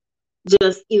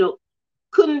just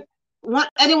couldn't. I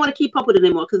didn't want to keep up with it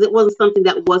anymore because it wasn't something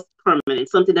that was permanent,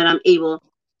 something that I'm able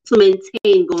to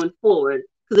maintain going forward.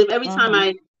 Because if every time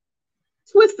I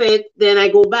twist it, then I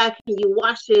go back and you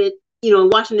wash it,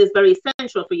 and washing is very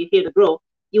essential for your hair to grow.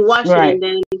 You wash it and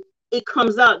then it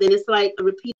comes out, then it's like a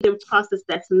repeating process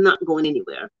that's not going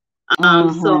anywhere.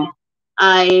 So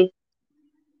I,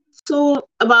 so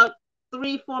about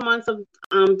 3-4 months of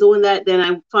doing that, then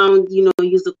I found,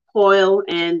 use a coil,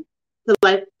 and till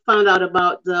I found out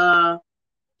about the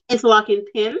interlocking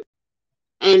pin.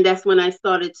 And that's when I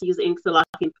started to use the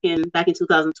interlocking pin back in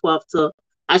 2012 to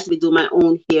actually do my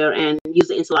own hair and use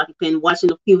the interlocking pin,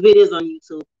 watching a few videos on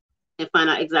YouTube and find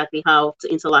out exactly how to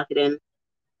interlock it, and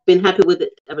been happy with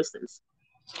it ever since.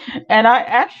 And I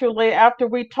actually, after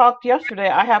we talked yesterday,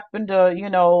 I happened to,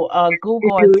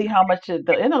 Google and see how much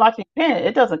the interlocking pin,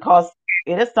 it doesn't cost,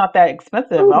 it's not that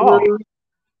expensive at all.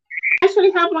 I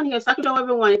actually have one here, so I can show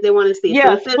everyone if they want to see.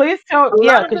 Yes, so please show.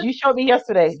 Yeah, because you showed me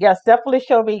yesterday. Yes, definitely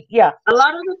show me. Yeah. A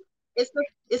lot of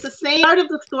it's the same part of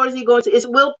the stores you go to. It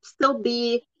will still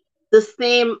be the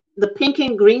same, the pink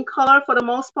and green color for the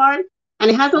most part.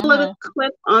 And it has a little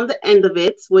clip on the end of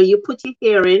it where you put your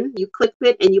hair in, you clip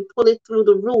it, and you pull it through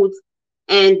the roots.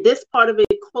 And this part of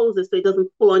it closes so it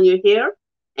doesn't pull on your hair.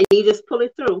 And you just pull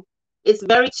it through. It's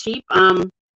very cheap.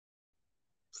 Some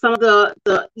of the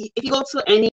if you go to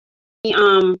any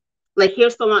like hair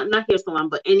salon, not hair salon,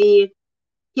 but any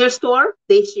hair store,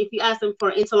 if you ask them for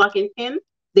an interlocking pin,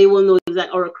 they will know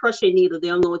exactly, or a crochet needle,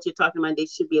 they'll know what you're talking about. They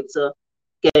should be able to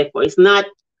get it for. It's not,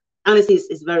 honestly,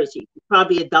 it's very cheap.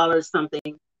 Probably $1 or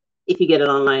something if you get it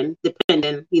online,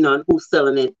 depending, on who's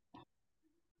selling it.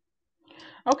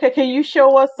 Okay, can you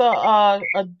show us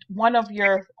one of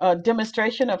your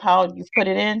demonstration of how you put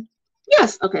it in?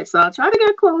 Yes. Okay, so I'll try to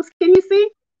get close. Can you see?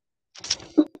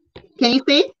 Can you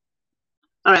see?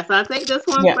 All right, so I'll take this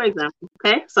one for example.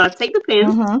 Okay, so I'll take the pin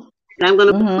and I'm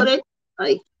going to put it.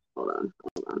 Hold on.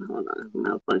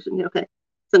 Malfunction here. Okay,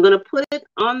 so I'm going to put it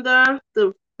on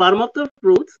the bottom of the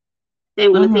root. Then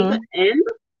I'm going to take the end.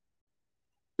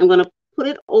 I'm going to put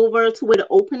it over to where the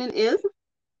opening is.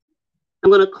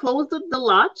 I'm going to close the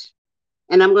latch,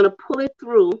 and I'm going to pull it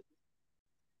through.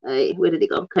 Where did it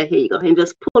go? Okay, here you go. And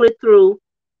just pull it through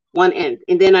one end.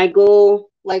 And then I go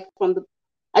like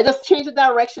I just change the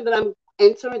direction that I'm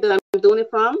entering, that I'm doing it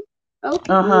from.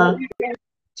 Okay.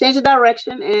 Change the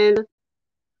direction and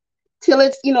till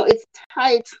it's, it's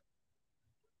tight,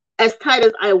 as tight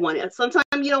as I want it. Sometimes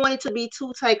you don't want it to be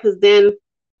too tight because then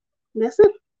that's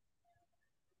it.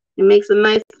 It makes a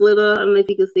nice little, I don't know if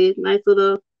you can see it, nice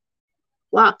little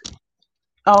lock.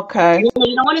 Okay. You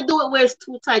don't want to do it where it's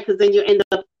too tight because then you end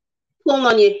up pulling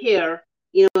on your hair,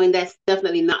 and that's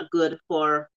definitely not good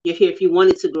for your hair. If you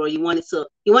want it to grow, you want it to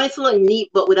look neat,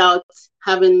 but without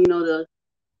having, the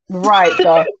right.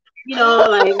 Like,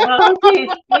 well, okay,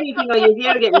 your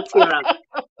hair getting tear up.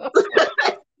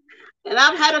 And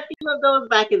I've had a few of those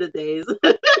back in the days.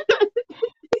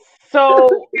 So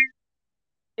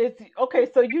it's okay.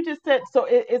 So you just said, so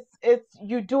it's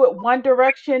you do it one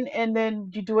direction and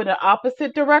then you do it in the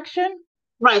opposite direction.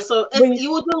 Right. So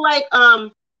you would do like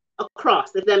a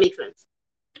cross, if that makes sense.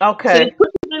 Okay. So you put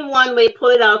it in one way, pull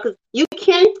it out, because you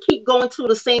can't keep going through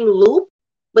the same loop.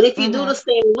 But if you do the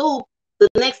same loop, the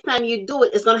next time you do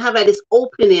it, it's gonna have this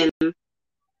opening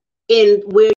in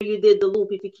where you did the loop.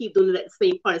 If you keep doing it at the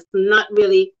same part, it's not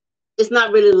really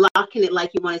locking it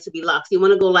like you want it to be locked. So you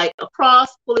want to go like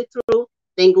across, pull it through,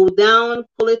 then go down,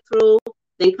 pull it through,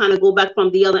 then kind of go back from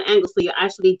the other angle. So you're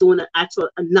actually doing a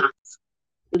knot.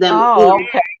 Then,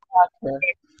 okay.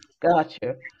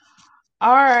 Gotcha.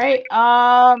 All right.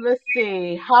 Let's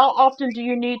see. How often do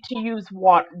you need to use the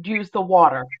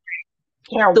water?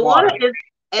 The water is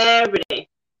every day.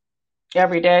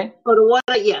 Every day? So the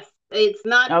water, yes. It's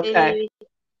not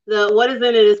what is in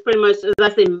it is pretty much, as I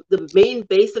say, the main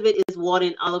base of it is water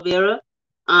and aloe vera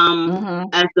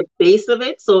as the base of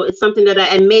it. So it's something that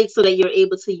I made so that you're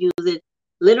able to use it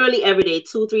literally every day,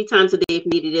 2-3 times a day if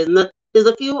needed. There's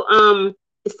a few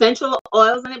essential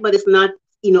oils in it, but it's not,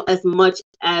 as much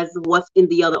as what's in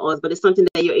the other oils, but it's something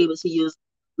that you're able to use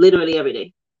literally every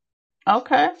day.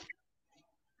 Okay.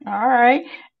 All right.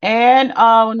 And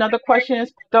another question is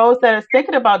for those that are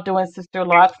thinking about doing sister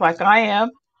locks like I am,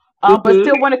 but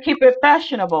still want to keep it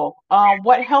fashionable.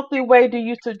 What healthy way do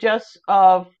you suggest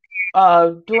of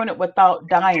doing it without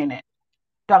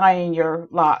dyeing your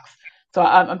locks. So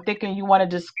I'm thinking you want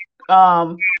to just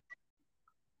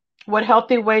what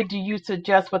healthy way do you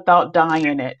suggest without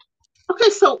dyeing it? Okay,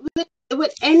 so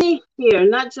with any hair,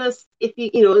 not just if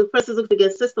the person's looking to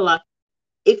get sister lock,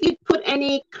 if you put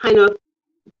any kind of,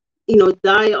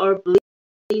 dye or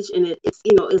bleach in it, it's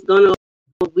gonna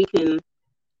weaken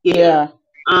your hair.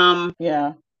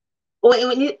 Yeah.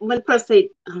 When person say,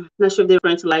 I'm not sure if they're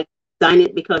referring to like dyeing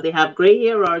it because they have gray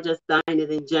hair or just dyeing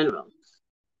it in general.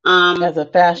 As a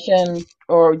fashion,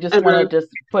 or just want to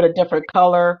just put a different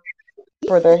color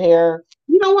for their hair.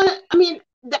 You know what? I mean,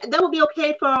 that would be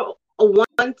okay for a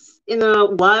once in a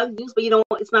while use, but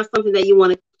it's not something that you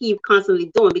want to keep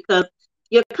constantly doing because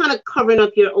you're kind of covering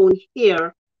up your own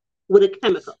hair with a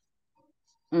chemical.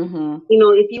 Mm-hmm.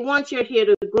 If you want your hair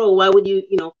to grow, why would you,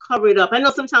 cover it up? I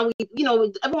know sometimes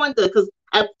everyone does, because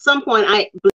at some point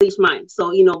I bleach mine.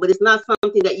 So, but it's not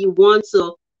something that you want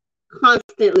to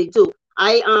constantly do.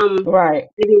 Right.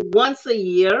 Maybe once a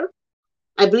year,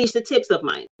 I bleach the tips of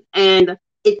mine, and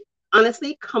it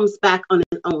honestly comes back on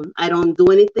its own. I don't do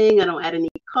anything. I don't add any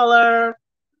color.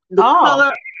 The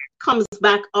color comes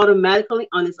back automatically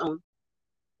on its own.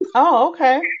 Oh,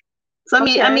 okay. So I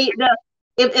mean,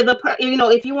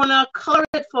 if you want to color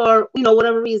it for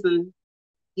whatever reason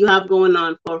you have going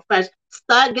on for fashion,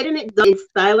 start getting it done and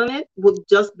styling it would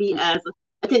just be I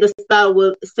think the style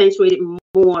will accentuate it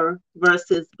more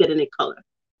versus getting it color.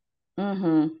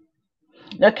 Mm-hmm.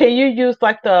 Now, can you use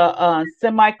like the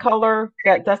semi-color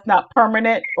that's not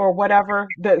permanent or whatever?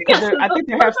 Because I think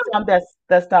they have some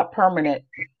that's not permanent.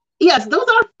 Yes, those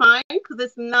are fine because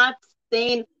it's not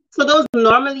staying. So those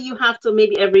normally you have to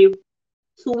maybe every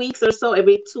 2 weeks or so,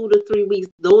 every 2 to 3 weeks,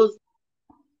 those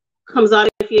comes out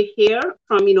of your hair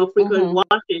from frequent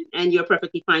washing, and you're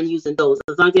perfectly fine using those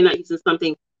as long as you're not using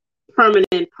something permanent.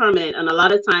 And a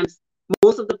lot of times,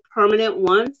 most of the permanent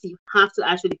ones, you have to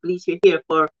actually bleach your hair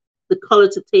for the color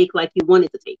to take like you want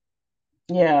it to take.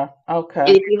 Yeah. Okay.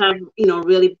 And if you have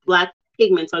really black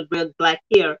pigments or real black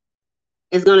hair,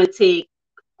 it's gonna take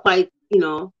quite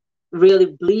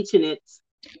really bleaching it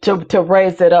to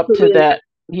raise it up to that.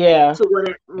 Yeah. To what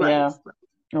it, right. Yeah.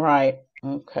 Right.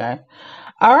 Okay.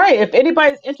 All right. If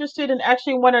anybody's interested and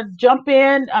actually want to jump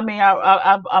in, I mean,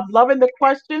 I'm loving the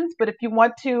questions, but if you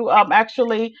want to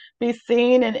actually be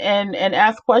seen and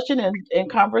ask questions and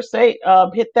conversate,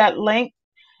 hit that link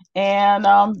and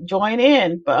join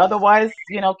in. But otherwise,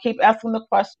 keep asking the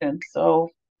questions. So,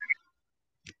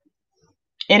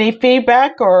 any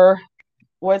feedback or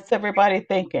what's everybody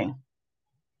thinking?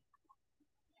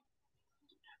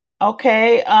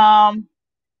 Okay.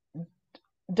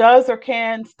 Does or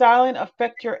can styling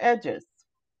affect your edges?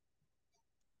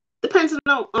 Depends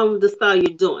on the style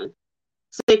you're doing.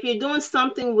 So if you're doing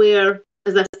something where,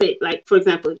 as I say, like for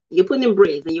example, you're putting in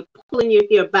braids and you're pulling your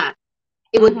hair back,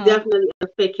 it would definitely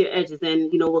affect your edges,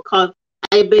 and will cause.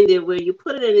 I've been there where you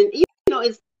put it in, and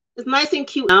it's nice and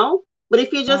cute now, but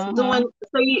if you're just doing,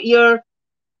 so you're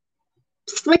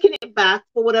slicking it back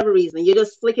for whatever reason, you're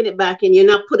just slicking it back, and you're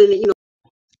not putting it,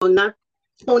 not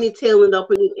ponytailing up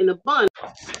in a bun,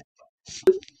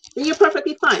 then you're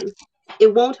perfectly fine.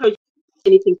 It won't hurt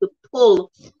anything to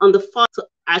pull on the front to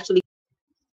actually.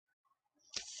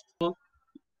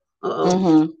 Are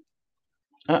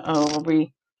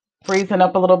we freezing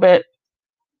up a little bit?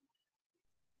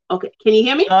 Okay, can you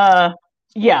hear me?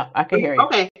 Yeah, I can hear you.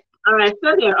 Okay, all right,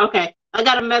 still here. Okay, I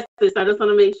got a message. I just want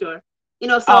to make sure.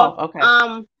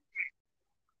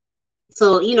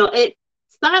 So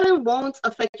styling won't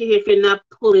affect your hair if you're not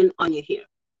pulling on your hair.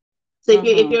 So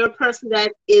if you're a person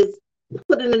that is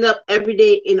putting it up every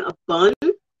day in a bun,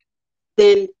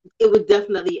 then it would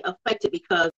definitely affect it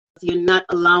because you're not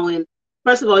allowing.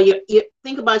 First of all, you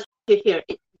think about your hair.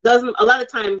 It doesn't. A lot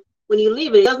of time when you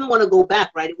leave it, it doesn't want to go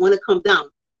back, right? It want to come down,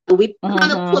 and we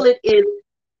kind of pull it in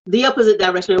the opposite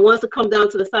direction. It wants to come down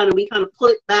to the side, and we kind of pull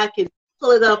it back and pull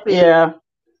it up and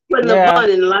put it in a bun.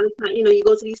 And a lot of times, you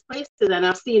go to these places, and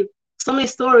I've seen so many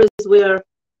stories where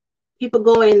people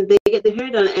go and they get their hair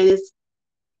done, and it's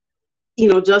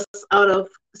just out of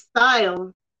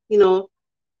style.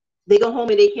 They go home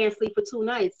and they can't sleep for 2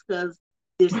 nights because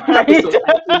there's episodes.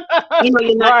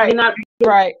 You're not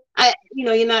right.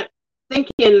 You're not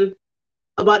thinking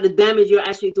about the damage you're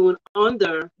actually doing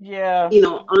under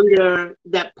under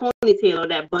that ponytail or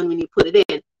that bun when you put it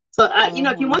in. So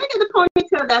if you want to get the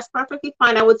ponytail, that's perfectly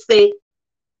fine. I would say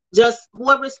just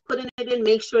whoever's putting it in,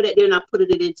 make sure that they're not putting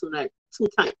it in too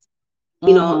tight.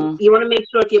 You want to make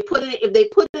sure if they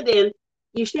put it in,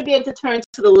 you should be able to turn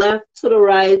to the left, to the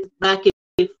right, back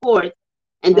and forth,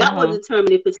 and that will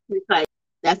determine if it's too tight.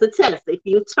 That's a test. If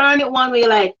you turn it one way,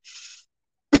 like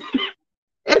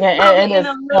It's And probably in it's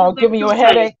a little bit giving you too a tight.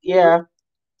 headache. Yeah.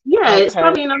 Yeah, it's Okay.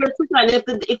 probably in a little too tight.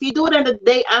 If you do it in the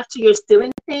day after you're still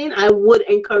in pain, I would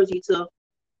encourage you to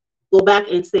go back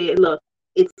and say, look,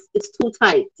 it's too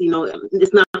tight.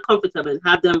 It's not comfortable. And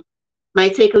have them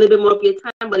might take a little bit more of your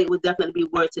time, but it would definitely be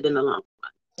worth it in the long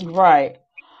run. Right.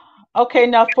 Okay.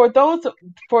 Now, for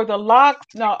the locks,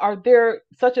 now, are there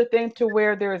such a thing to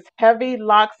where there's heavy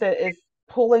locks that is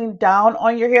pulling down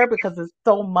on your hair because it's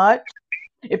so much?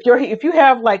 If you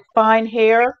have like fine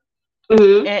hair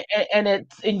Mm-hmm.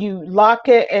 and you lock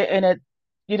it and it,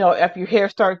 if your hair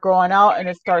starts growing out and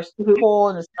it starts to Mm-hmm. pull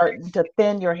and it's starting to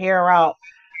thin your hair out,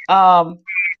 um,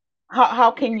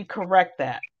 how can you correct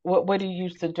that? What do you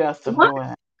suggest of One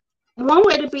doing? one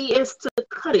way to be is to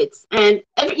cut it, and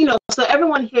so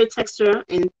everyone hair texture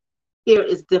and hair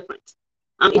is different.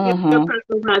 If you're a Mm-hmm.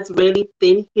 person who has really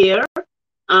thin hair,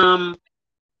 um,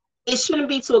 it shouldn't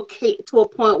be to a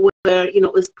point where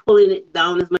it's pulling it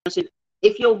down as much. And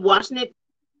if you're washing it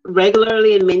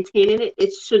regularly and maintaining it,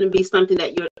 it shouldn't be something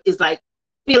that is like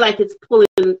feel like it's pulling.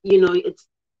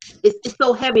 It's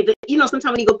so heavy that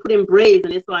sometimes when you go put in braids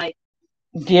and it's like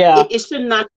Yeah. it should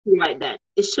not feel like that.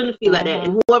 It shouldn't feel like that. Mm-hmm.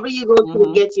 And whoever you go to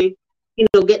Mm-hmm. get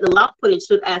get the lock put in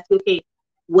should ask you, okay,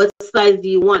 what size do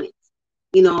you want it?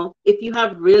 If you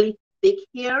have really thick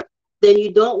hair, then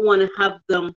you don't want to have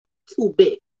them too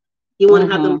big. You want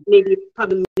to have Mm-hmm. them maybe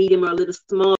probably medium or a little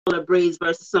smaller braids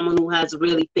versus someone who has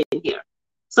really thin hair.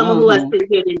 Someone who has Mm-hmm. thin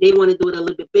hair, then they want to do it a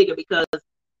little bit bigger because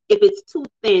if it's too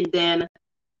thin, then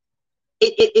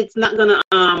it's not gonna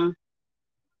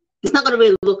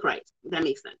really look right. If that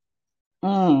makes sense.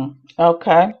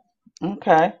 Okay.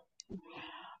 Okay.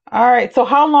 All right. So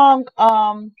how long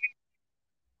I'm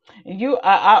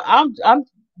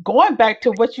going back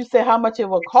to what you said how much it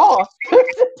would cost.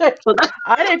 So that's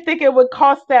I didn't think it would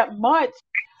cost that much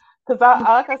because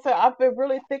like I said, I've been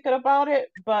really thinking about it,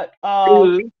 but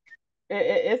mhm.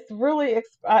 it's really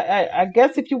I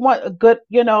guess if you want a good,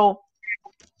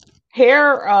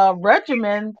 hair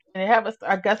regimen and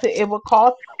I guess it would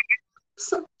cost.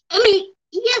 So I mean,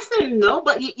 yes and no,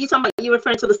 but you talking about you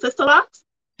referring to the sister locks?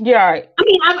 Yeah, right. I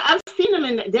mean, I've seen them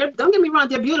and they're don't get me wrong,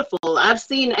 they're beautiful. I've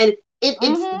seen and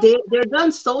Mhm. they're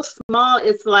done so small.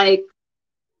 It's like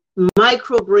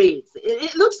micro braids.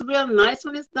 It looks real nice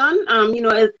when it's done.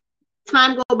 As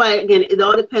time go by, again, it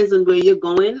all depends on where you're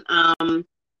going.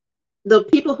 The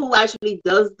people who actually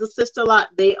does the sister lock,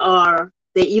 they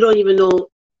you don't even know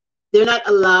they're not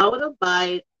allowed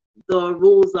by the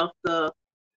rules of the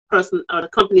person or the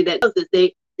company that does this.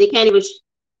 They can't even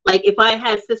like if I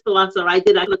had sister locks or I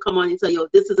could come on and tell you,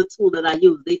 this is a tool that I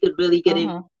use. They could really get in,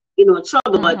 Mhm.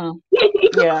 trouble. But Mhm. yeah,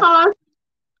 it could Yeah. cost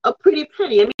a pretty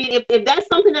penny. I mean, if that's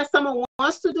something that someone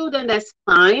wants to do, then that's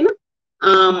fine.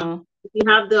 Mhm. If you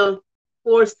have the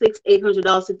 $400, $600,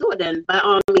 $800 to do it, then by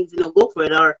all means, go for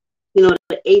it. Or the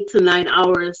 8 to 9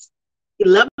 hours,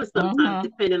 11 sometimes, Mhm.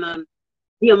 depending on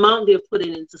the amount they're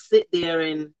putting in to sit there,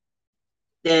 and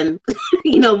then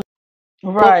you know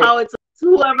more Right. power to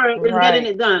whoever is getting Right.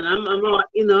 it done. I'm all,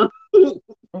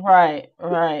 Right.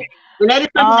 Right. and that is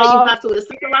something that you Um. have to, with a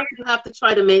sister life, you have to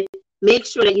try to make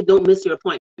sure that you don't miss your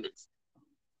appointments.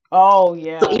 Oh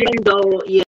So yeah. even though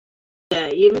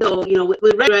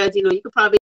with regulars, you could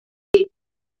probably skip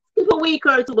a week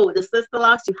or two, but with the sister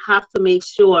loss, you have to make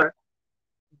sure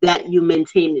that you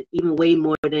maintain it even way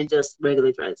more than just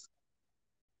regular dress.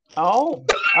 Oh.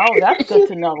 Oh, that's good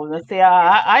to know. Let's see.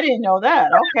 I didn't know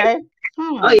that. Okay.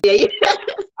 Oh yeah, yeah.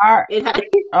 All right. It has,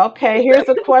 Okay, here's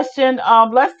a question.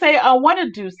 Let's say I want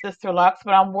to do sister locks,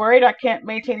 but I'm worried I can't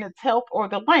maintain its health or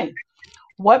the length.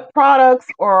 What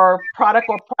products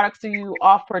do you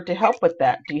offer to help with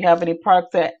that? Do you have any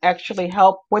products that actually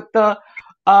help with the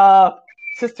uh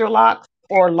sister locks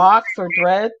or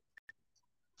dreads?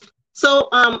 so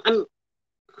I'm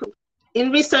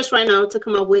in research right now to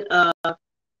come up with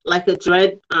like a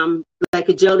dread, like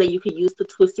a gel that you could use to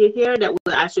twist your hair that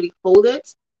will actually hold it.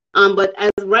 But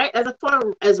as far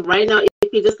as right now, if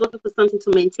you're just looking for something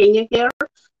to maintain your hair,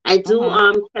 I do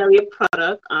Mm-hmm. carry a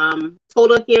product,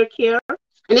 Total Hair Care,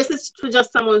 and this is for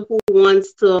just someone who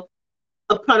wants to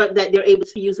a product that they're able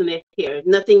to use in their hair.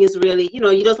 Nothing is really,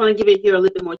 you just want to give your hair a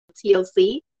little bit more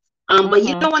TLC, but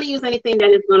you Mm-hmm. don't want to use anything that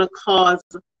is going to cause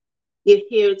your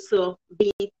hair to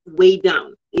be way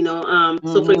down.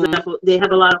 So for Mm-hmm. example, they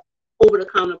have a lot of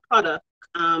over-the-counter product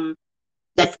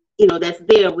that's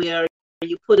there where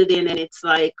you put it in and it's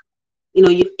like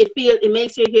it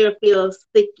makes your hair feel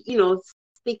sticky,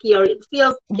 sticky, or it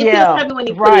feels Yeah, heavy when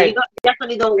you put it in. You right.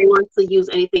 definitely don't want to use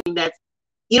anything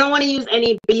you don't want to use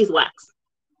any beeswax.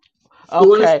 You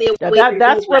want to Okay. stay Now away from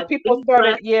that's where beeswax. people started,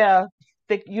 Beeswax, yeah,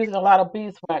 using a lot of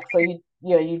beeswax, so you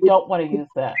don't want to use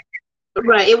that.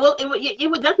 Right. It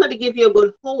will definitely give you a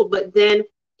good hold, but then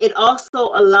it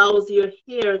also allows your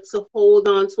hair to hold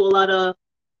on to a lot of,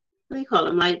 what do you call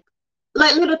them? Like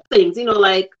little things,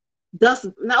 like dust.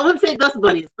 No, I wouldn't say dust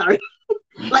bunnies. Sorry,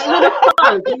 like little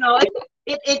fuzz.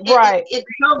 Right. It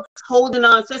helps holding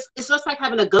on. It's just like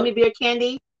having a gummy bear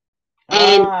candy,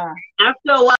 and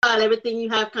after a while, everything you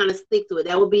have kind of stick to it.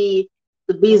 That would be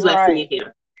the beeswax in your Right.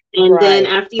 hair. And then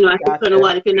Right. after, after a certain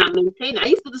while, if you're not maintaining, I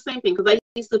used to do the same thing because I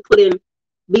used to put in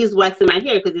beeswax in my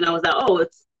hair because, I was like, oh,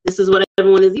 this is what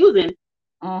everyone is using.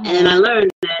 And then I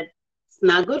learned that it's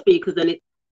not good for you because then it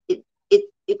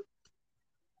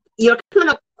you're kind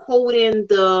of coating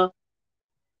the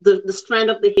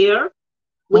strand of the hair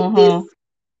with this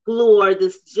glue or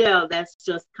this gel that's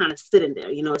just kind of sitting there.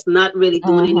 It's not really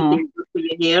doing anything good for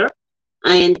your hair.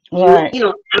 And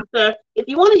after, if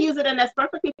you want to use it, and that's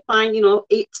perfectly fine. To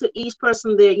each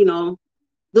person there, do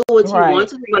what you want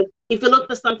to do. But if you look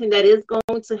for something that is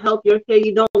going to help your hair,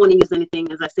 you don't want to use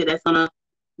anything, as I said, that's gonna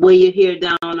weigh your hair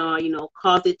down or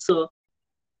cause it to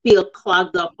feel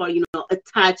clogged up or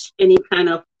attach any kind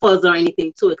of fuzz or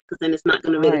anything to it, because then it's not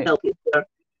going to really help your hair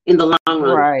in the long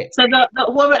run. Right. So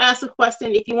whoever asked the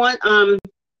question, if you want,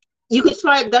 you could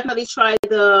definitely try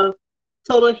the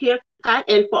Total Hair Pack.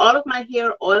 And for all of my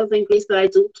hair oils and grease that I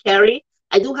do carry,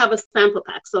 I do have a sample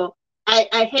pack. So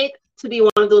I hate to be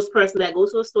one of those persons that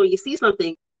goes to a store, you see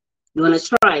something, you want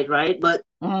to try it, right? But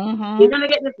you're going to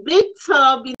get this big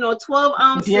tub, 12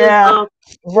 ounces of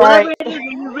whatever it is that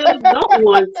you really don't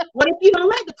want. What if you don't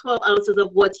like the 12 ounces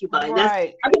of what you buy?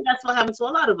 I think that's what happens to a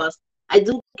lot of us. I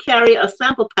do carry a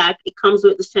sample pack. It comes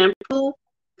with the shampoo,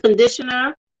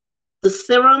 conditioner, the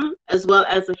serum, as well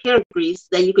as the hair grease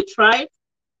that you could try.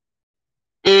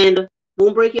 And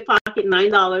won't break your pocket,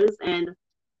 $9 and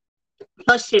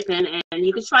plus shipping. And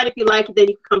you can try it if you like it. Then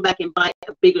you can come back and buy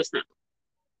a bigger sample.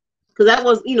 Because that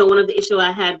was, one of the issues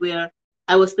I had where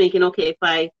I was thinking, okay, if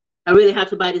I really have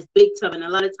to buy this big tub, and a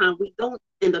lot of times we don't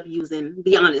end up using,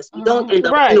 be honest, we don't end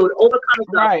up, to overcome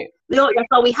stuff. That's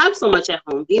why we have so much at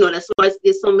home. That's why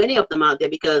there's so many of them out there,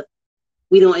 because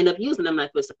we don't end up using them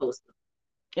like we're supposed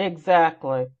to.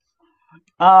 Exactly.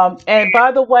 And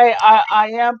by the way, I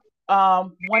am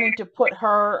wanting to put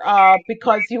her,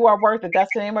 Because You Are Worth It.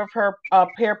 That's the name of her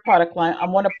hair product line. I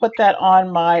want to put that on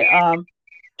my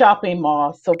shopping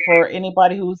mall. So for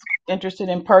anybody who's interested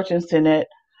in purchasing it,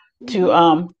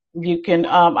 you can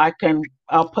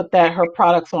I'll put her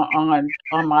products on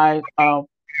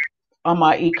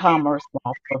my e-commerce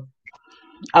mall. So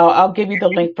I'll give you the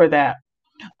link for that.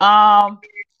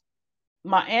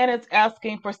 My aunt is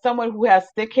asking for someone who has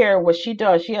thick hair. What she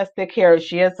does, she has thick hair.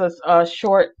 She has a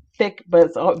short, thick,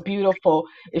 but it's beautiful.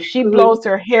 If she blows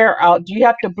her hair out, do you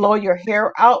have to blow your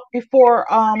hair out before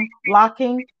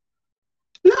locking?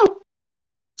 No,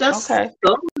 just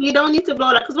go. You don't need to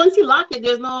blow that, because once you lock it,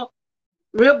 there's no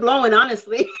real blowing,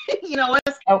 honestly. Once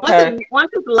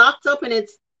it's locked up and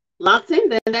it's locked in,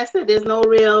 then that's it. There's no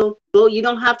real blow. You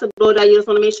don't have to blow that. You just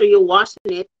want to make sure you're washing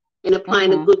it and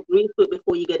applying a good grease to it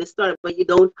before you get it started. But you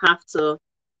don't have to.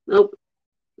 Nope,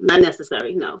 not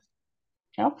necessary. No.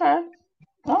 Okay,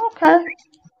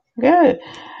 good.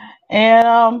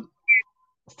 And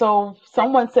so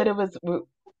someone said it was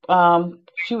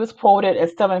she was quoted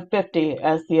at $750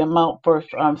 as the amount for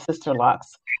Sister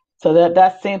Locks. So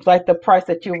that seems like the price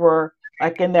that you were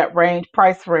like in that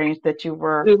price range that you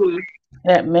were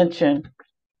that mentioned.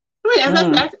 Right,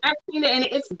 I've seen it, and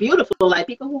it's beautiful. Like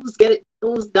people who's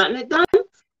gotten it done,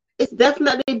 it's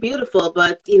definitely beautiful.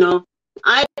 But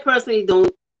I personally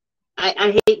don't.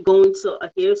 I hate going to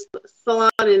a hair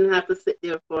salon and have to sit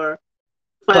there for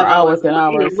 5 hours and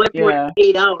hours. Much more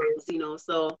 8 hours.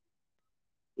 So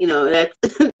that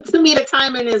to me the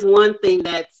timing is one thing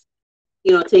that's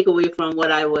take away from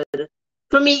what I would.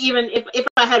 For me, even if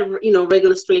I had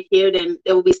regular straight hair, then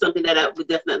there would be something that I would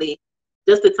definitely,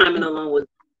 just the timing alone would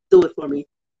do it for me.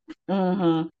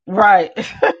 Right.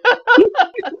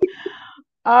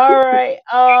 All right.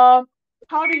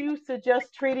 How do you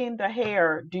suggest treating the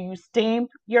hair? Do you steam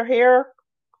your hair?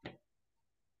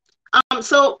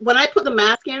 So when I put the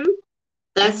mask in,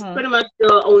 that's pretty much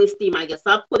the only steam I guess.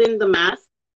 I'll put in the mask.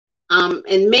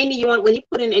 And mainly when you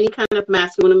put in any kind of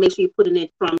mask, you want to make sure you put in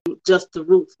it from just the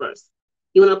roots first.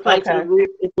 You want to apply to the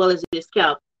roots as well as your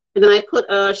scalp. And then I put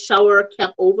a shower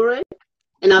cap over it,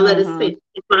 and I'll let it sit.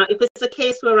 If it's a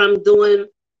case where I'm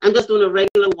just doing a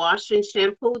regular wash and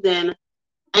shampoo, then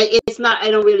I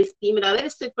don't really steam it. I let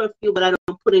it sit for a few, but I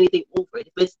don't put anything over it.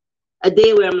 If it's a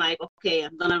day where I'm like, okay,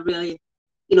 I'm gonna really,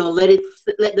 let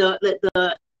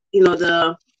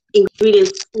the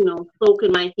ingredients, soak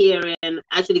in my hair and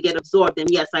actually get absorbed, then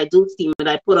yes, I do steam it.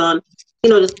 I put on,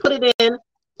 just put it in,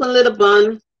 put a little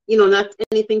bun, not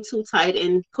anything too tight,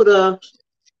 and put a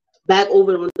bag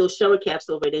over it with those shower caps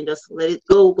over it, and just let it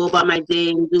go about my day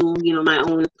and do, my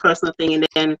own personal thing, and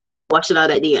then wash it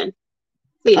out at the end.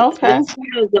 So yes, Okay. but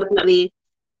steaming is definitely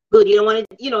good. You don't want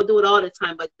to, do it all the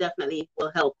time, but definitely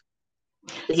will help.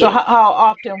 So how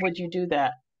often would you do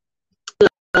that?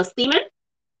 Steaming?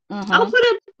 Mm-hmm. I'll put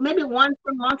it maybe once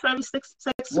a month, every six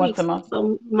weeks. Once a month.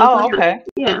 So okay.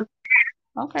 Yeah.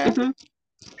 Okay. Mm-hmm.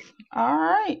 All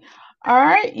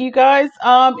right. You guys,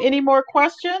 any more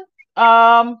questions?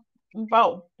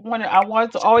 About I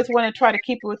always want to try to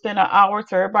keep it within an hour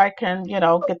so everybody can,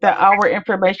 get that hour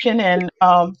information and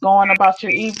go on about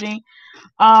your evening.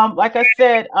 Like I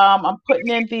said, I'm putting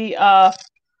in the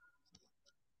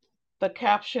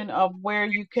caption of where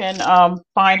you can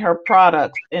find her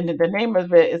products, and the name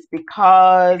of it is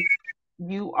Because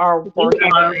You Are Worth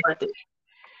It.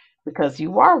 Because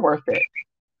you are worth it.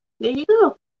 There you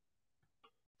go.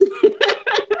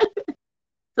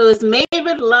 So it's made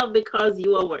with love because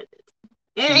you are worth it.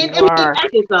 And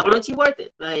ask yourself, aren't you worth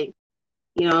it? Like,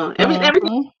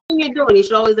 everything you're doing, you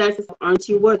should always ask yourself, aren't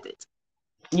you worth it?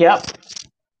 Yep.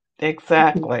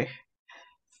 Exactly.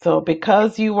 So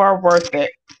because you are worth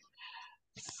it.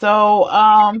 So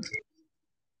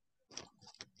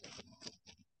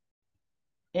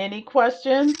any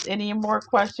questions? Any more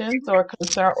questions or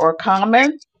concern or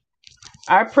comments?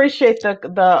 I appreciate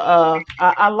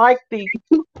I like the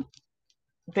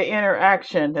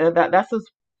interaction.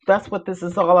 That's what this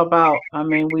is all about. I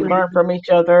mean, we learn from each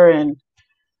other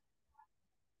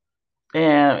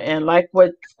and like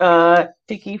what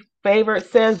Tiki Favorite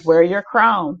says, wear your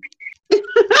crown.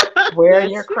 Wear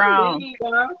your crown.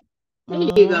 There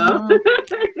you go.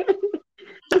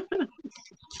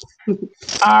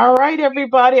 All right,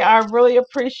 everybody. I really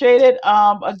appreciate it.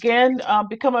 Again,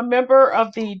 become a member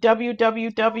of the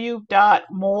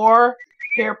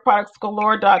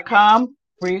www.morehairproductsgalore.com,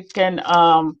 where you can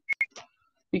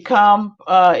become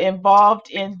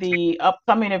involved in the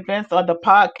upcoming events on the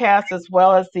podcast as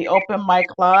well as the open mic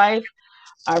live.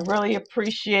 I really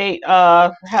appreciate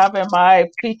having my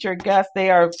featured guests.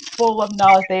 They are full of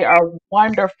knowledge. They are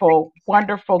wonderful,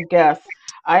 wonderful guests.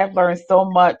 I have learned so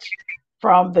much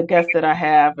from the guests that I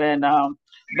have. And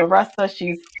Larissa,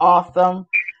 she's awesome.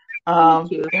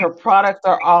 Her products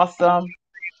are awesome.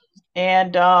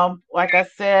 And like I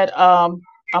said, I'm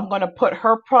going to put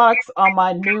her products on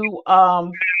my new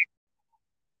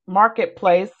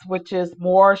marketplace, which is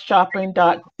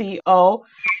moreshopping.co.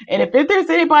 And if there's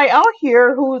anybody out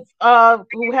here who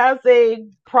has a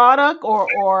product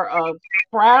or a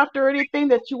craft or anything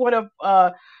that you want to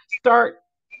start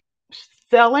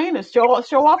selling and show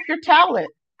off your talent,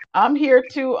 I'm here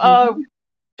to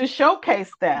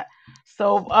showcase that.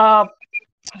 So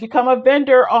become a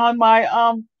vendor on my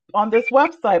on this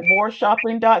website,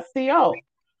 moreshopping.co.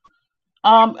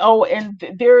 And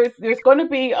there's going to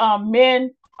be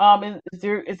men.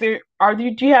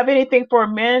 Do you have anything for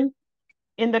men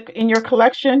in your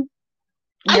collection?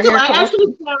 I do. I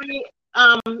actually carry.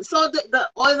 So the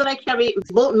oil that I carry,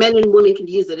 both men and women can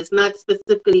use it. It's not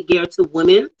specifically geared to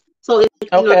women. So if if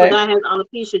a guy has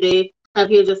alopecia, they have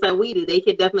here just like we do. They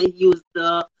could definitely use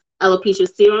the alopecia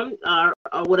serum or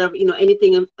whatever,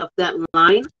 anything of that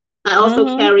line. I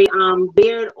also carry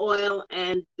beard oil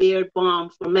and beard balm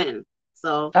for men.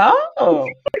 So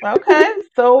okay.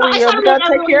 So we gotta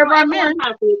take care of our men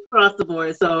across the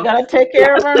board. So we gotta take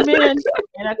care of our men,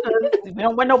 and we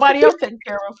don't want nobody else taking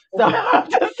care of. So I'm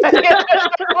just saying,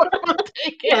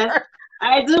 take care.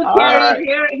 I do carry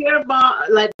hair balm,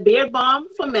 like beard balm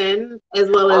for men, as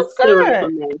well as serum for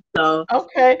men. So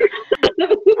okay. All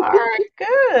right,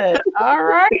 good. All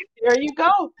right, there you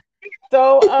go.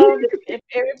 So if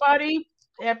anybody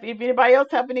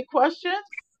else have any questions,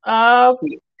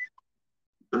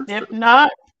 if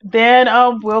not, then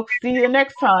we'll see you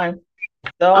next time.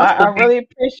 So I really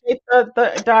appreciate the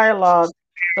dialogue.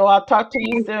 So I'll talk to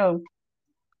you soon.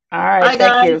 All right,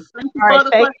 thank you. All right,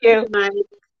 thank you.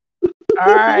 All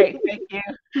right, thank you.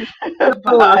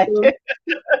 Bye.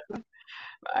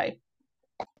 Bye.